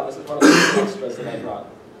 This is one of the extras that I brought.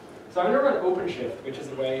 So I'm going to run OpenShift, which is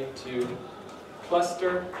a way to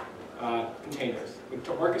cluster containers,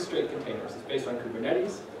 to orchestrate containers. It's based on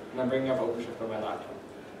Kubernetes, and I'm bringing up OpenShift on my laptop.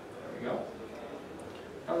 There we go.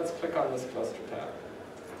 Now let's click on this cluster tab.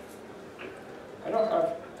 I don't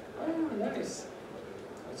have, oh nice.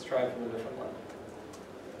 Let's try it from a different one.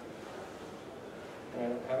 And I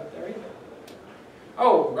don't have it there either.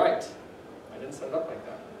 Oh, right. I didn't set it up like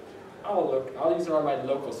that. I'll use it on my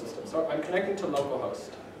local system. So I'm connecting to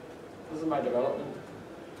localhost. This is my development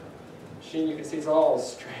machine. You can see it's all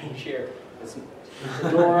strange here. It's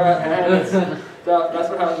Fedora, and it's that's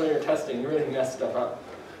what happens when you're testing. You really mess stuff up.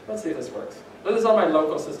 Let's see if this works. This is on my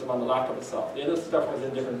local system on the laptop itself. The other stuff was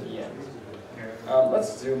in different VMs.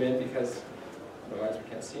 Let's zoom in because otherwise we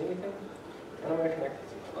can't see anything. And I'm going to connect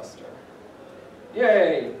to the cluster.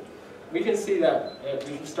 Yay! We can see that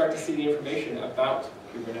we can start to see the information about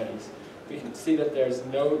Kubernetes. We can see that there's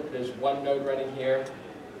one node running here.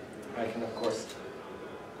 I can of course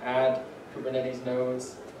add Kubernetes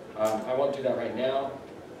nodes. I won't do that right now.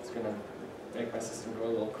 It's going to make my system go a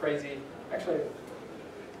little crazy. Actually,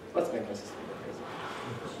 let's make my system go crazy.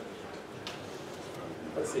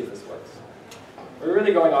 Let's see if this works. We're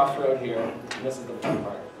really going off-road here, and this is the fun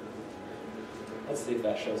part. Let's see if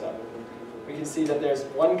that shows up. We can see that there's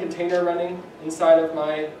one container running inside of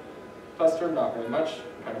my cluster, not very much,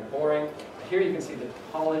 kind of boring. Here you can see the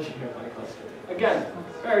topology of my cluster. Again,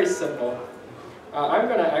 very simple. I'm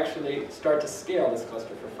going to actually start to scale this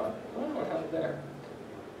cluster for fun. Oh, what happened there?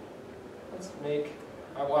 Let's make,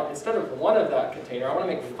 instead of one of that container, I want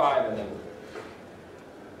to make 5 of them.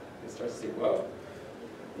 You start to see, whoa.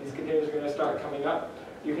 These containers are going to start coming up.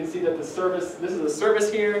 You can see that the service, this is a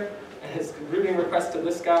service here, and it's routing requests to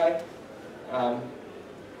this guy.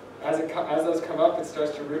 As those come up, it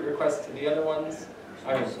starts to route requests to the other ones.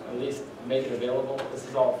 I mean, at least make it available. This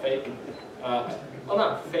is all fake. Well,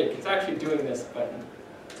 not fake. It's actually doing this, but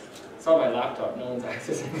it's on my laptop. No one's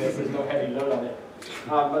accessing this. There's no heavy load on it.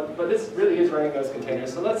 But this really is running those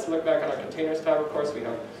containers. So let's look back on our containers tab. Of course, we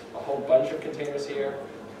have a whole bunch of containers here.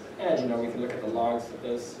 And we can look at the logs of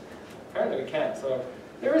this. Apparently we can't. So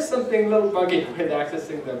there is something a little buggy with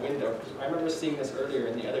accessing the window. I remember seeing this earlier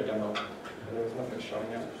in the other demo, and there was nothing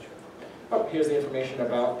showing up. Oh, here's the information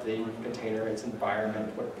about the container, its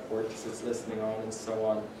environment, what ports it's listening on, and so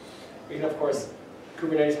on. We can, of course,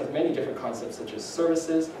 Kubernetes has many different concepts, such as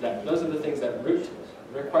services. Those are the things that route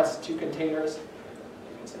requests to containers.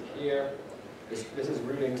 You can see here. This is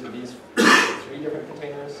routing to these 3 different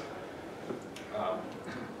containers.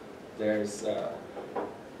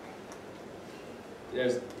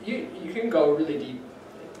 You can go really deep.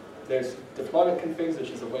 There's deployment configs, which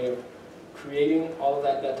is a way of creating all of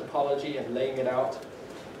that topology and laying it out.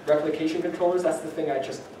 Replication controllers, that's the thing I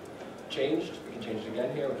just changed. We can change it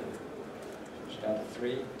again here. We can push it down to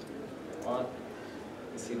 3 if we want. You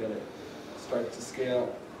can see that it starts to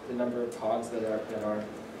scale the number of pods that are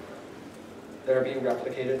being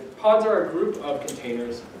replicated. Pods are a group of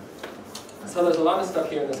containers. So there's a lot of stuff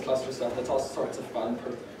here in this cluster stuff that's all sorts of fun,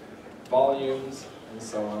 for volumes and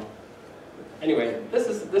so on. Anyway, there's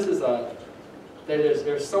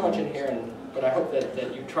so much in here, but I hope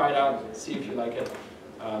that you try it out and see if you like it.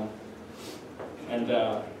 And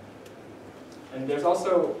there's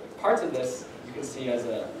also parts of this you can see as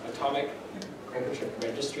an atomic OpenShift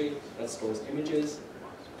registry that stores images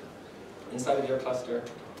inside of your cluster.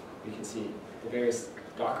 You can see the various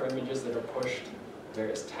Docker images that are pushed,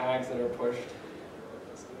 various tags that are pushed.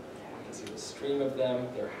 You can see the stream of them,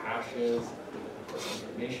 their hashes, of course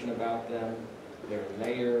information about them, their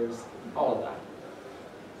layers, all of that.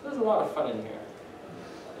 So there's a lot of fun in here.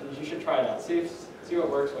 And you should try it out. See what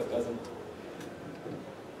works, what doesn't.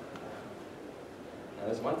 Now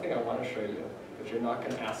there's one thing I want to show you, but you're not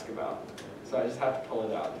going to ask about. So I just have to pull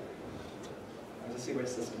it out. I have to see which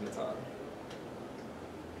system it's on.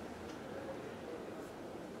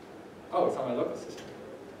 Oh, it's on my local system.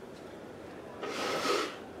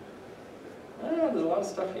 There's a lot of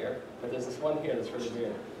stuff here, but there's this one here that's really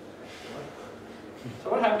weird. So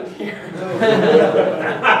what happened here?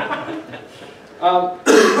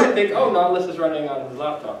 You might think, oh, Nautilus is running on his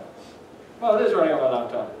laptop. Well, it is running on my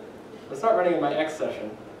laptop. It's not running in my X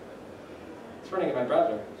session. It's running in my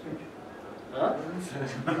browser. Huh?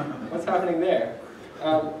 What's happening there?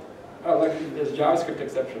 Oh, look, there's a JavaScript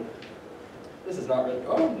exception. This is not really,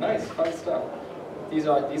 oh, nice, fun stuff. These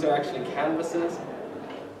are actually canvases.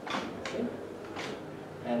 See?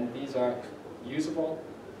 And these are usable.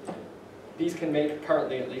 These can make,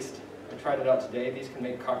 currently at least, I tried it out today, these can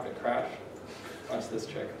make Cockpit crash. Watch this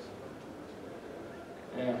trick.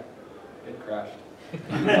 Yeah, it crashed.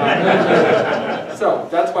 So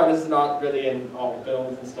that's why this is not really in all the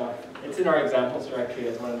builds and stuff. It's in our examples directory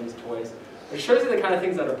as one of these toys. It shows you the kind of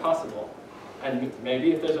things that are possible. And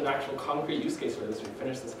maybe if there's an actual concrete use case for this, we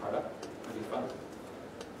finish this part up. It'll be fun.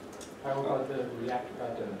 How about the React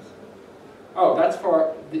patterns? Oh, that's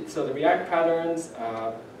for, so the React patterns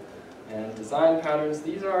and design patterns,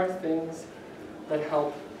 these are things that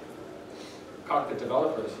help Cockpit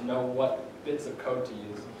developers know what bits of code to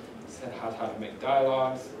use. How to make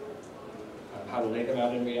dialogues, how to lay them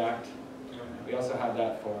out in React. We also have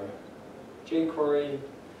that for jQuery,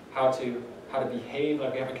 how to behave.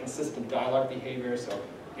 Like we have a consistent dialog behavior, so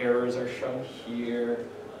errors are shown here.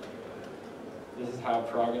 This is how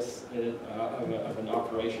progress of an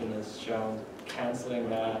operation is shown, canceling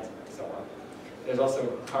that, and so on. There's also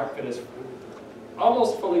Cockpit is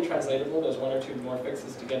almost fully translatable. There's one or two more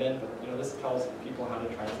fixes to get in, but this tells people how to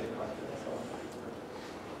translate Cockpit and so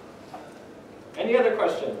on. Any other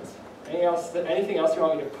questions? Anything else you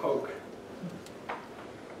want me to poke?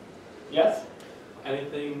 Yes?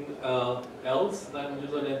 Anything else than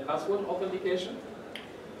username and password authentication?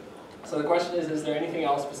 So the question is there anything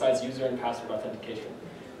else besides user and password authentication?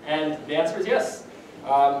 And the answer is yes.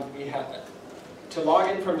 We have to log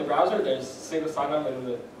in from the browser, there's single sign-on with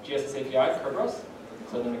the GSS API, Kerberos,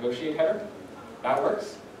 so the negotiate header. That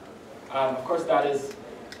works. Of course, that is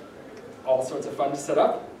all sorts of fun to set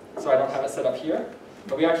up, so I don't have it set up here.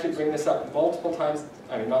 But we actually bring this up multiple times,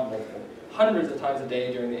 I mean not multiple, hundreds of times a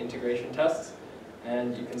day during the integration tests.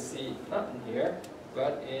 And you can see, not in here,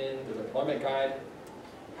 but in the deployment guide,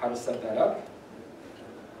 how to set that up.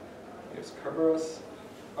 Here's Kerberos.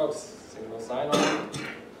 Oh, single sign-on.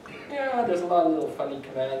 Yeah, there's a lot of little funny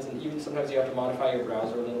commands, and even sometimes you have to modify your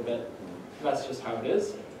browser a little bit. That's just how it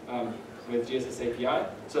is with GSS API.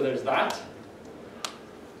 So there's that.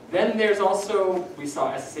 Then there's also, we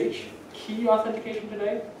saw SSH key authentication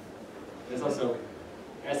today. There's also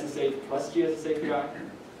SSH plus GSS API.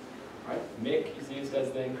 Right? MIC is used as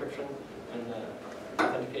the encryption and the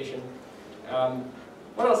authentication.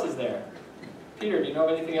 What else is there? Peter, do you know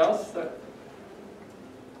of anything else?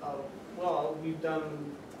 Well, we've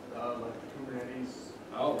done like Kubernetes.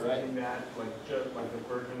 Oh, right. Using that, just like the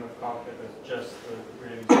version of Cockpit that's just the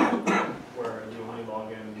Kubernetes, where you only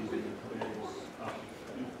log in using Kubernetes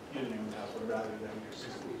username and password rather than your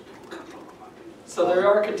system. So there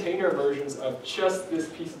are container versions of just this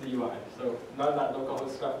piece of the UI. So none of that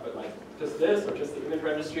localhost stuff, but like just this or just the image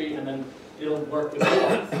registry, and then it'll work with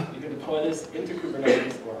OAuth. You can deploy this into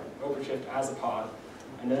Kubernetes or OpenShift as a pod,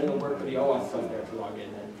 and then it'll work with the OAuth stuff there to log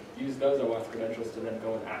in and use those OAuth credentials to then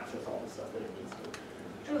go and access all the stuff that it needs to.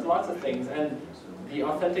 There's lots of things, and the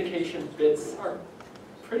authentication bits are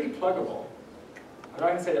pretty pluggable. I'm not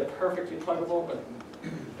going to say they're perfectly pluggable, but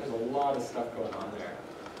there's a lot of stuff going on there.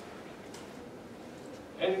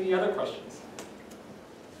 Any other questions?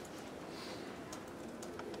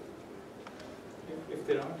 If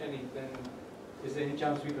there aren't any, then is there any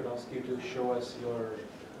chance we could ask you to show us your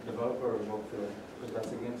developer workflow? Because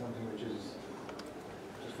that's again something which is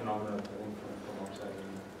just phenomenal, I think, from outside.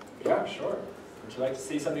 Yeah, sure. Would you like to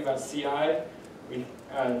see something about CI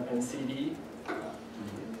and CD?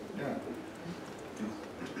 Yeah.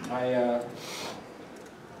 I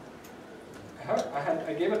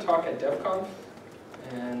gave a talk at DevConf,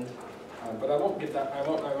 and but I won't give that. I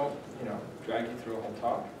won't drag you through a whole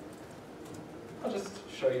talk. I'll just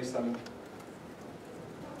show you some.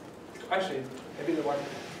 Actually, maybe the one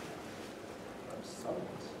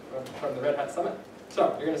from the Red Hat Summit.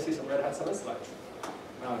 So you're going to see some Red Hat Summit slides.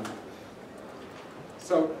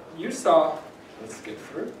 So you saw. Let's skip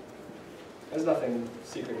through. There's nothing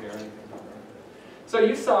secret here or anything. So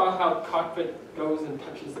you saw how Cockpit goes and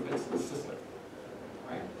touches the bits of the system,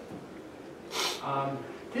 right?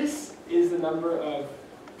 This is the number of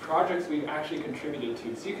projects we've actually contributed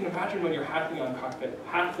to. So you can imagine when you're hacking on Cockpit,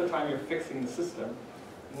 half the time you're fixing the system,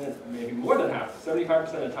 and then maybe more than half, 75%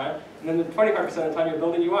 of the time, and then the 25% of the time you're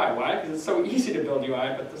building UI. Why? Because it's so easy to build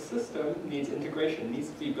UI, but the system needs integration, needs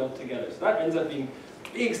to be built together. So that ends up being a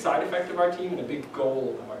big side effect of our team and a big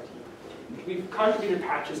goal of our team. We've contributed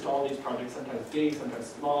patches to all these projects, sometimes big, sometimes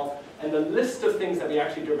small, and the list of things that we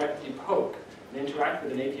actually directly poke and interact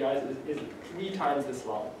with in APIs is 3 times this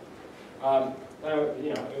long.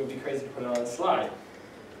 It would be crazy to put it on a slide.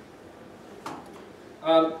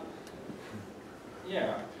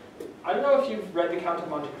 Yeah, I don't know if you've read The Count of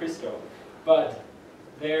Monte Cristo, but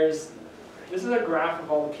this is a graph of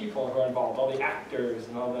all the people who are involved, all the actors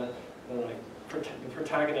and all the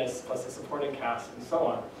protagonists plus the supporting cast and so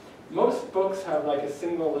on. Most books have like a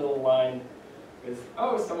single little line with,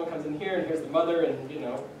 oh, someone comes in here and here's the mother, and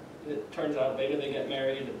it turns out later they get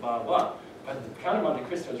married and blah blah. But The Count of Monte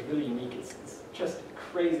Cristo is really unique. It's just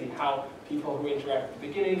crazy how people who interact at the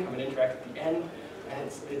beginning come and interact at the end, and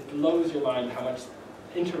it blows your mind how much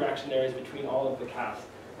interaction there is between all of the cast.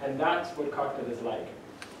 And that's what Cockpit is like.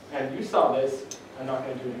 And you saw this. I'm not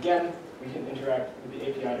going to do it again. We can interact with the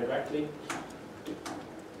API directly.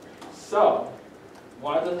 So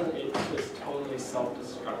why doesn't it just totally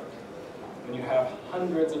self-destruct? When you have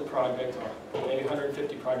hundreds of projects, or maybe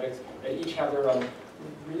 150 projects, that each have their own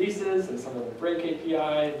releases, and some of them break API,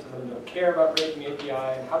 and some of them don't care about breaking API,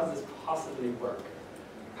 and how does this possibly work?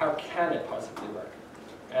 How can it possibly work?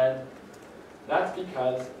 And that's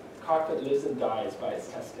because Cockpit lives and dies by its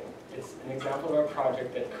testing. It's an example of a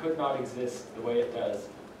project that could not exist the way it does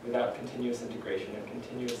without continuous integration and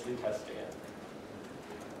continuously testing it.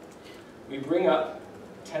 We bring up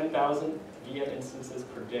 10,000 VM instances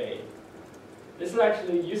per day. This is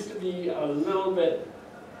actually used to be a little bit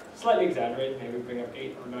slightly exaggerated, maybe we bring up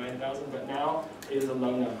 8,000 or 9,000, but now it is a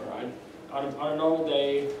low number. On a normal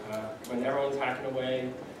day, when everyone's hacking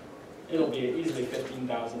away, it'll be easily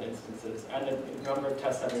 15,000 instances, and the number of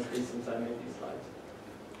tests have increased since I made these slides.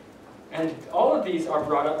 And all of these are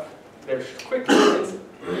brought up, they're quick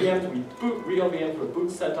VMs, we boot real VMs, we'll boot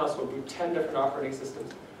CentOS, we'll boot 10 different operating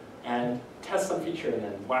systems, and test some feature and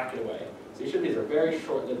then whack it away. So each of these are very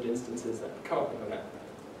short-lived instances that come up with an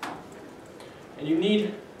app. And you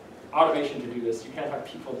need automation to do this. You can't have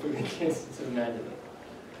people booting instances manually.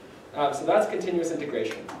 So that's continuous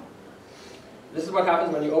integration. This is what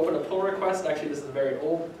happens when you open a pull request. Actually, this is a very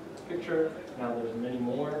old picture. Now there's many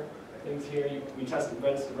more things here. We tested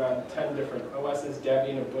around 10 different OSs,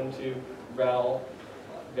 Debian, Ubuntu, RHEL,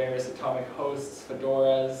 various atomic hosts,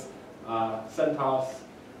 Fedoras, CentOS,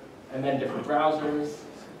 and then different browsers,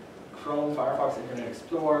 Chrome, Firefox, Internet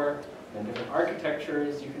Explorer, and different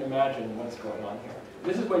architectures. You can imagine what's going on here.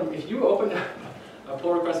 This is when, if you opened a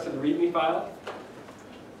pull request to the README file,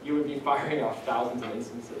 you would be firing off thousands of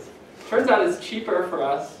instances. Turns out it's cheaper for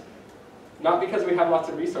us, not because we have lots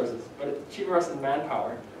of resources, but it's cheaper for us in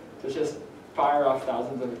manpower to just fire off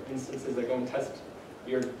thousands of instances that go and test.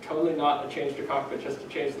 You're totally not a change to Cockpit just to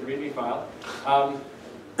change the README file, and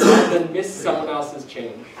then miss someone else's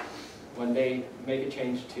change when they make a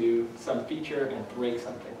change to some feature and break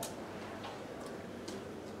something.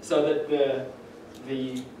 So that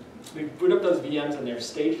we boot up those VMs and they're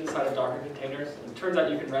staged inside of Docker containers. And it turns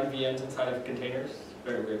out you can run VMs inside of containers.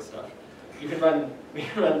 Very weird stuff. We can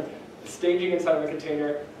run staging inside of a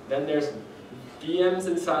container. Then there's VMs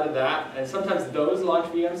inside of that, and sometimes those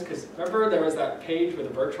launch VMs. Because remember, there was that page with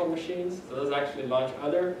the virtual machines. So those actually launch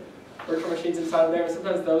other virtual machines inside of there. And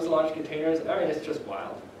sometimes those launch containers. I mean, it's just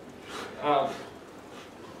wild.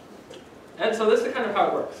 And so this is kind of how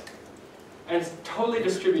it works. And it's totally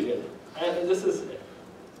distributed. And this is,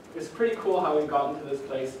 it's pretty cool how we've gotten to this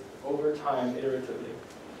place over time, iteratively.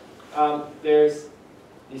 There's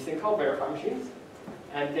these things called verify machines,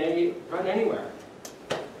 and they run anywhere.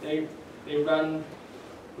 They run,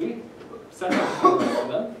 we set up a couple of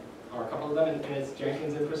them, or a couple of them in its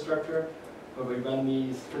Jenkins infrastructure, but we run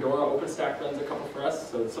these, Fedora OpenStack runs a couple for us,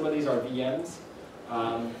 so some of these are VMs.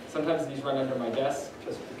 Sometimes these run under my desk,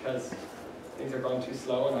 just because things are going too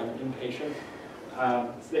slow and I'm impatient.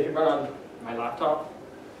 So they can run on my laptop.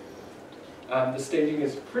 The staging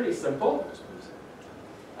is pretty simple,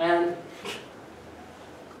 and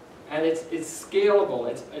it's scalable.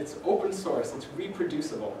 It's open source. It's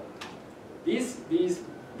reproducible. These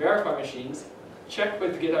verify machines check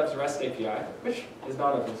with GitHub's REST API, which is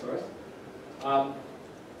not open source,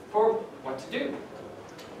 for what to do.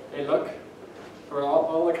 They look for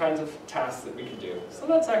all the kinds of tasks that we can do. So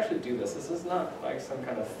let's actually do this. This is not like some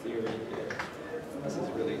kind of theory here. This is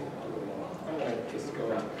really doable. I'm going to just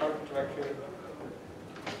go on the Cockpit directory.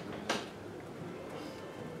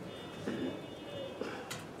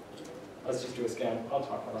 Let's just do a scan. I'll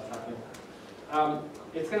talk about what's happening.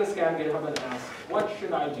 It's going to scan GitHub and ask, what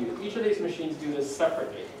should I do? Each of these machines do this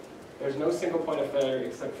separately. There's no single point of failure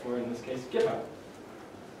except for, in this case, GitHub.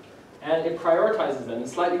 And it prioritizes them and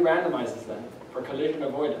slightly randomizes them for collision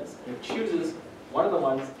avoidance. And it chooses one of the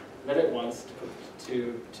ones that it wants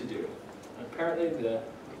to do. And apparently the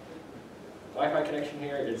Wi-Fi connection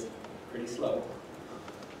here is pretty slow,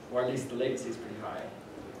 or at least the latency is pretty high.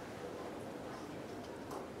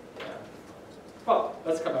 Yeah. Well,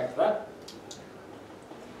 let's come back to that.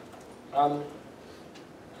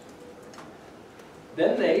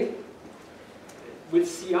 Then with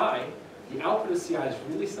CI, the output of CI is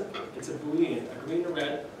really simple. It's a Boolean, a green or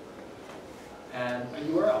red, and a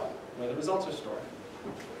URL where the results are stored.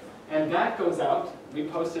 And that goes out. We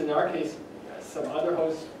posted, in our case, some other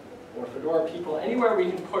hosts or Fedora people, anywhere we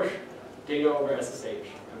can push data over SSH.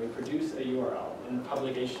 And we produce a URL in the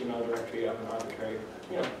public HTML directory of an arbitrary,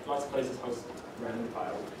 lots of places host random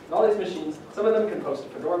files. And all these machines, some of them can post to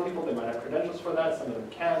Fedora people, they might have credentials for that, some of them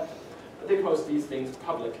can't, but they post these things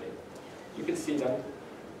publicly. You can see them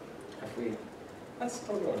if that's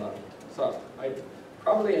still going on. So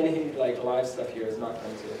probably any like live stuff here is not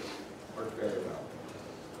going to work very well.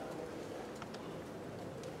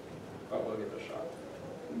 But we'll give it a shot.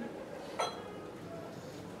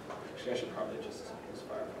 Actually, I should probably just use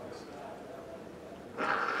Firefox.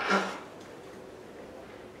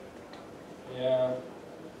 Yeah.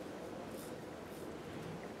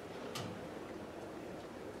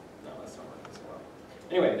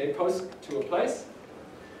 Anyway, they post to a place,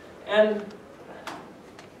 and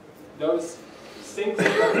those syncs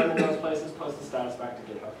that run in those places post the status back to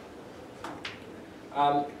GitHub.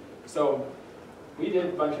 So we did a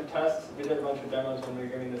bunch of tests, we did a bunch of demos when we were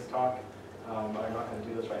giving this talk, but I'm not going to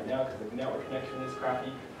do this right now because the network connection is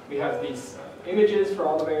crappy. We have these images for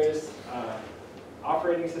all the various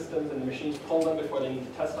operating systems, and the machines pull them before they need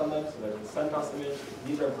to test on them. So there's a CentOS image,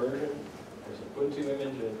 these are versions, there's an Ubuntu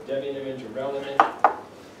image, a Debian image, a RHEL image.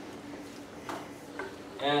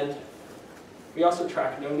 And we also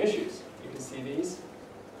track known issues. You can see these.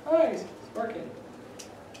 Oh, it's working.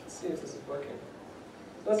 Let's see if this is working.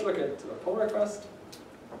 Let's look at a pull request.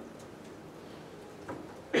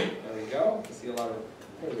 There we go. You can see a lot of,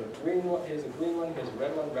 here's a green one, here's a green one, here's a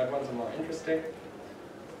red one. Red ones are more interesting.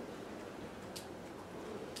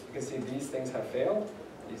 You can see these things have failed,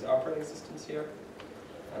 these operating systems here.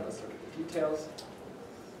 And let's look at the details.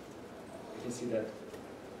 You can see that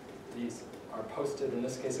these are posted. In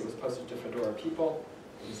this case, it was posted to Fedora people.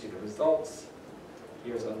 You can see the results.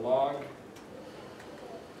 Here's a log.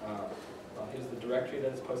 Well, here's the directory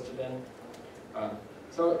that it's posted in.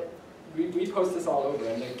 So we post this all over,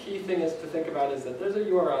 and the key thing is to think about is that there's a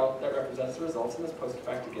URL that represents the results, and it's posted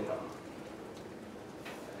back to GitHub.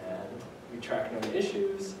 And we track known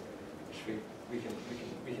issues, which we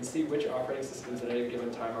can see which operating systems at any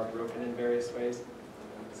given time are broken in various ways.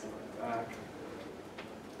 Let's look back.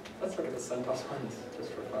 Let's look at the CentOS ones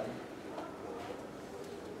just for fun.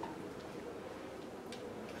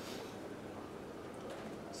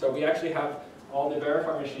 So we actually have all the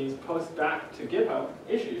verifier machines post back to GitHub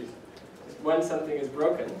issues when something is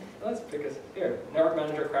broken. Let's pick a, here, network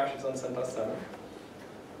manager crashes on CentOS 7,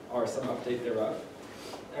 or some update thereof.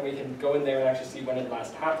 And we can go in there and actually see when it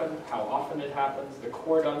last happened, how often it happens, the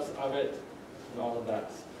core dumps of it, and all of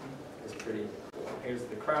that is pretty cool. Here's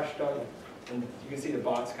the crash dump, and you can see the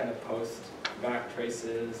bots kind of post back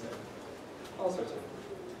traces and all sorts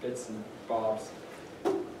of bits and bobs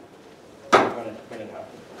when it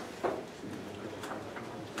happened.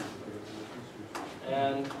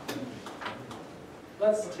 And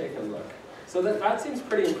let's take a look. So that seems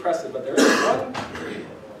pretty impressive, but there is one,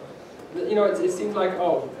 you know, it seems like,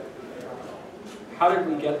 oh, how did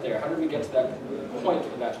we get there? How did we get to that point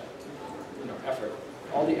with that, you know, effort?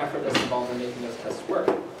 All the effort that's involved in making those tests work.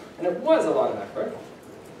 And it was a lot of effort,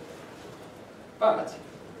 but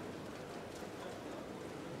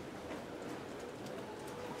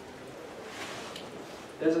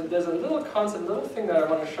there's a little concept, little thing that I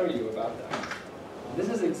want to show you about that. This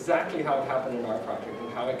is exactly how it happened in our project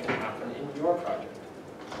and how it can happen in your project.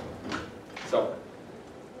 So,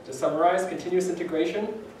 to summarize, continuous integration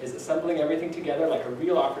is assembling everything together like a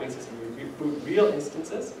real operating system. We boot real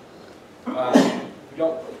instances. We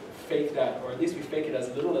don't fake that, or at least we fake it as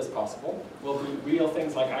little as possible. We'll boot real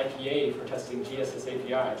things like IPA for testing GSS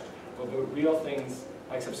API. We'll boot real things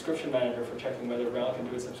like Subscription Manager for checking whether RHEL can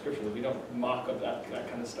do a subscription. We don't mock up that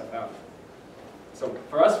kind of stuff out. So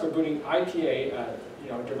for us, we're booting IPA, you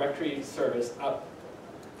know, directory service up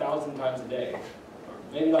 1,000 times a day, or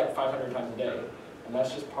maybe like 500 times a day, and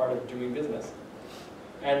that's just part of doing business.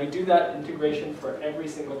 And we do that integration for every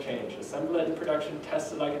single change. Assemble it in production,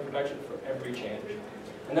 test it like in production for every change.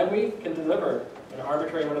 And then we can deliver an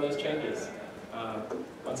arbitrary one of those changes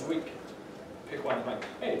once a week. Pick one, like,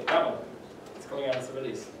 hey, that one, it's going out as a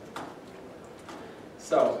release.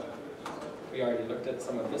 So, we already looked at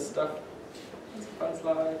some of this stuff. It's a fun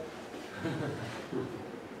slide.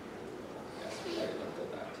 Yes, we already looked at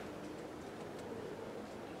that.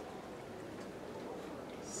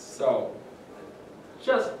 So,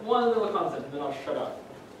 just one little concept, and then I'll shut up.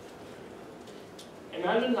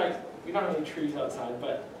 Imagine, like, we don't have any trees outside,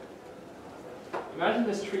 but imagine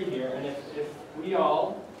this tree here, and if we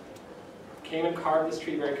all came and carved this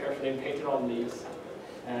tree very carefully and painted all the leaves,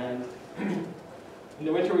 and in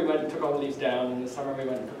the winter we went and took all the leaves down, and in the summer we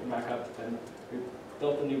went and put them back up, and we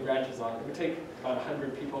built the new branches on. It would take about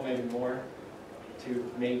 100 people, maybe more, to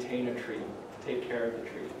maintain a tree, take care of the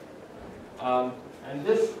tree. And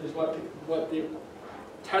this is what the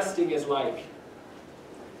testing is like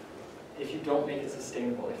if you don't make it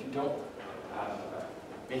sustainable, if you don't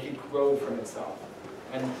make it grow from itself.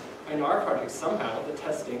 And in our project, somehow the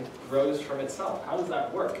testing grows from itself. How does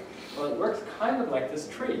that work? Well, it works kind of like this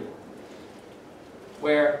tree,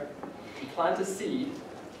 where you plant a seed,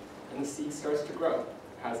 and the seed starts to grow.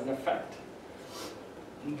 It has an effect.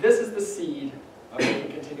 And this is the seed of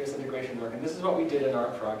making continuous integration work, and this is what we did in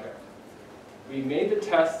our project. We made the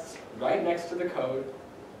tests right next to the code,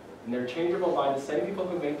 and they're changeable by the same people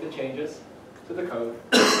who make the changes to the code,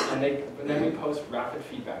 and then we post rapid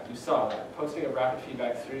feedback. You saw that, posting of rapid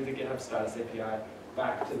feedback through the GitHub Status API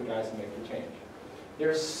back to the guys who make the change.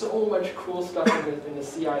 There's so much cool stuff in the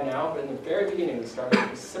CI now, but in the very beginning we started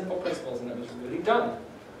with simple principles and it was really dumb.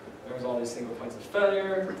 There was all these single points of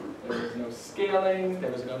failure, there was no scaling,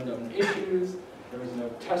 there was no known issues, there was no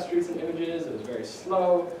test routes and images, it was very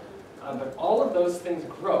slow. But all of those things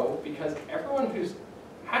grow because everyone who's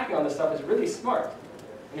hacking on this stuff is really smart.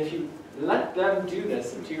 And if you let them do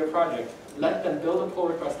this to your project, let them build a pull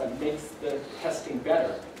request that makes the testing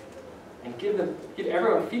better, and give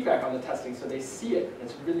everyone feedback on the testing so they see it, and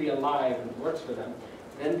it's really alive and works for them,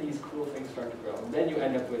 then these cool things start to grow. And then you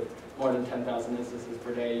end up with more than 10,000 instances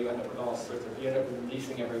per day, you end up with all sorts of, you end up with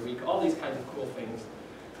releasing every week, all these kinds of cool things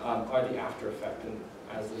are the after effect and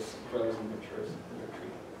as this grows and matures in your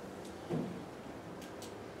tree.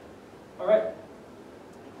 All right,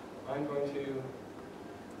 I'm going to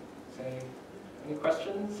say, any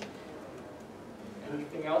questions?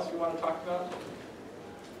 Anything else you want to talk about?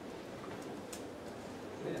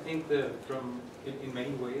 I think in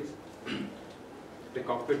many ways, the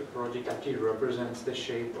Cockpit project actually represents the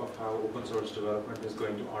shape of how open source development is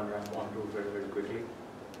going to on-ramp onto very, very quickly,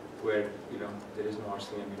 where there is no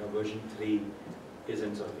RCM. Version 3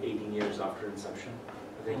 isn't sort of 18 years after inception.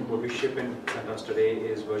 I think what we ship in CentOS today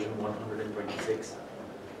is version 126.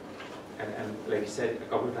 And like you said a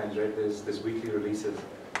couple of times, right, there's weekly releases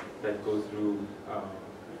that go through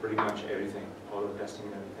pretty much everything, all of testing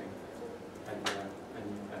and everything.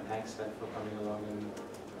 And thanks, Seth, for coming along and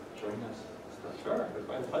showing us stuff. Sure, it's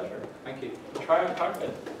my pleasure. Thank you. Try out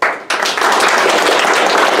Cockpit.